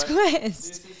 Coloured squares.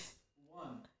 This is 1.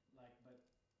 But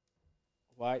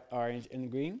white, orange,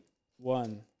 and green.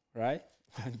 1, right?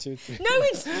 1, 2, 3. No,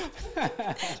 it's...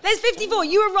 There's 54.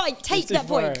 You were right. Take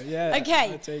 54, that point. Yeah.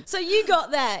 Okay. So you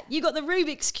got there. You got the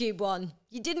Rubik's Cube one.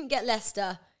 You didn't get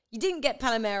Leicester. You didn't get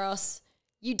Palmeiras.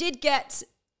 You did get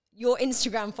your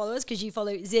Instagram followers because you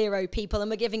follow 0 people and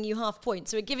we're giving you half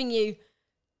points. So we're giving you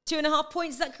 2.5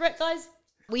 points. Is that correct, guys?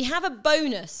 We have a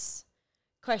bonus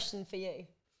question for you.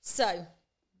 So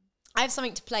I have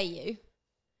something to play you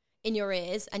in your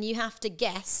ears and you have to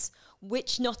guess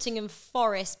which Nottingham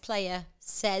Forest player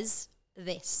says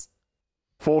this.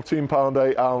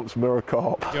 £14.8 mirror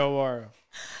carp. Joe Warren.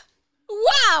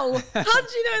 Wow! How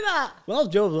did you know that? Well,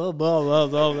 Joe, blah, blah,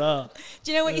 blah, blah.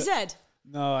 Do you know what you said?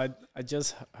 No, I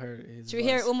just heard his Should we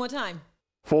hear it one more time?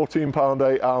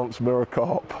 £14.8 mirror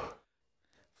carp.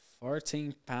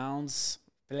 14 pounds.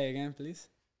 Play again, please.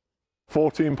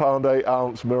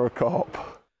 £14.8 mirror carp.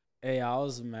 8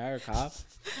 ounce mirror carp.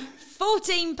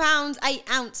 £14 8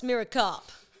 ounce mirror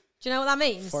carp. Do you know what that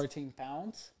means? 14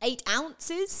 pounds? 8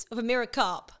 ounces of a mirror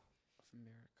carp.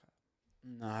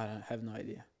 No, I have no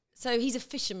idea. So he's a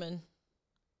fisherman.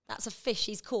 That's a fish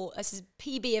he's caught. This is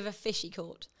PB of a fish he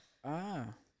caught. Ah.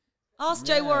 Ask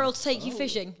Joe Worrell to take you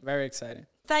fishing. Very exciting.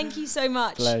 Thank you so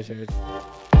much. Pleasure.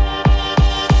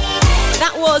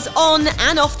 That was On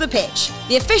and Off the Pitch,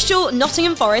 the official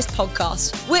Nottingham Forest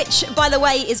podcast, which, by the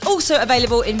way, is also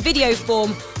available in video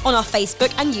form on our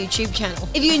Facebook and YouTube channel.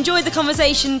 If you enjoyed the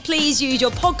conversation, please use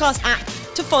your podcast app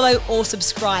to follow or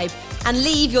subscribe and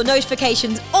leave your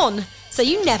notifications on so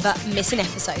you never miss an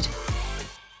episode.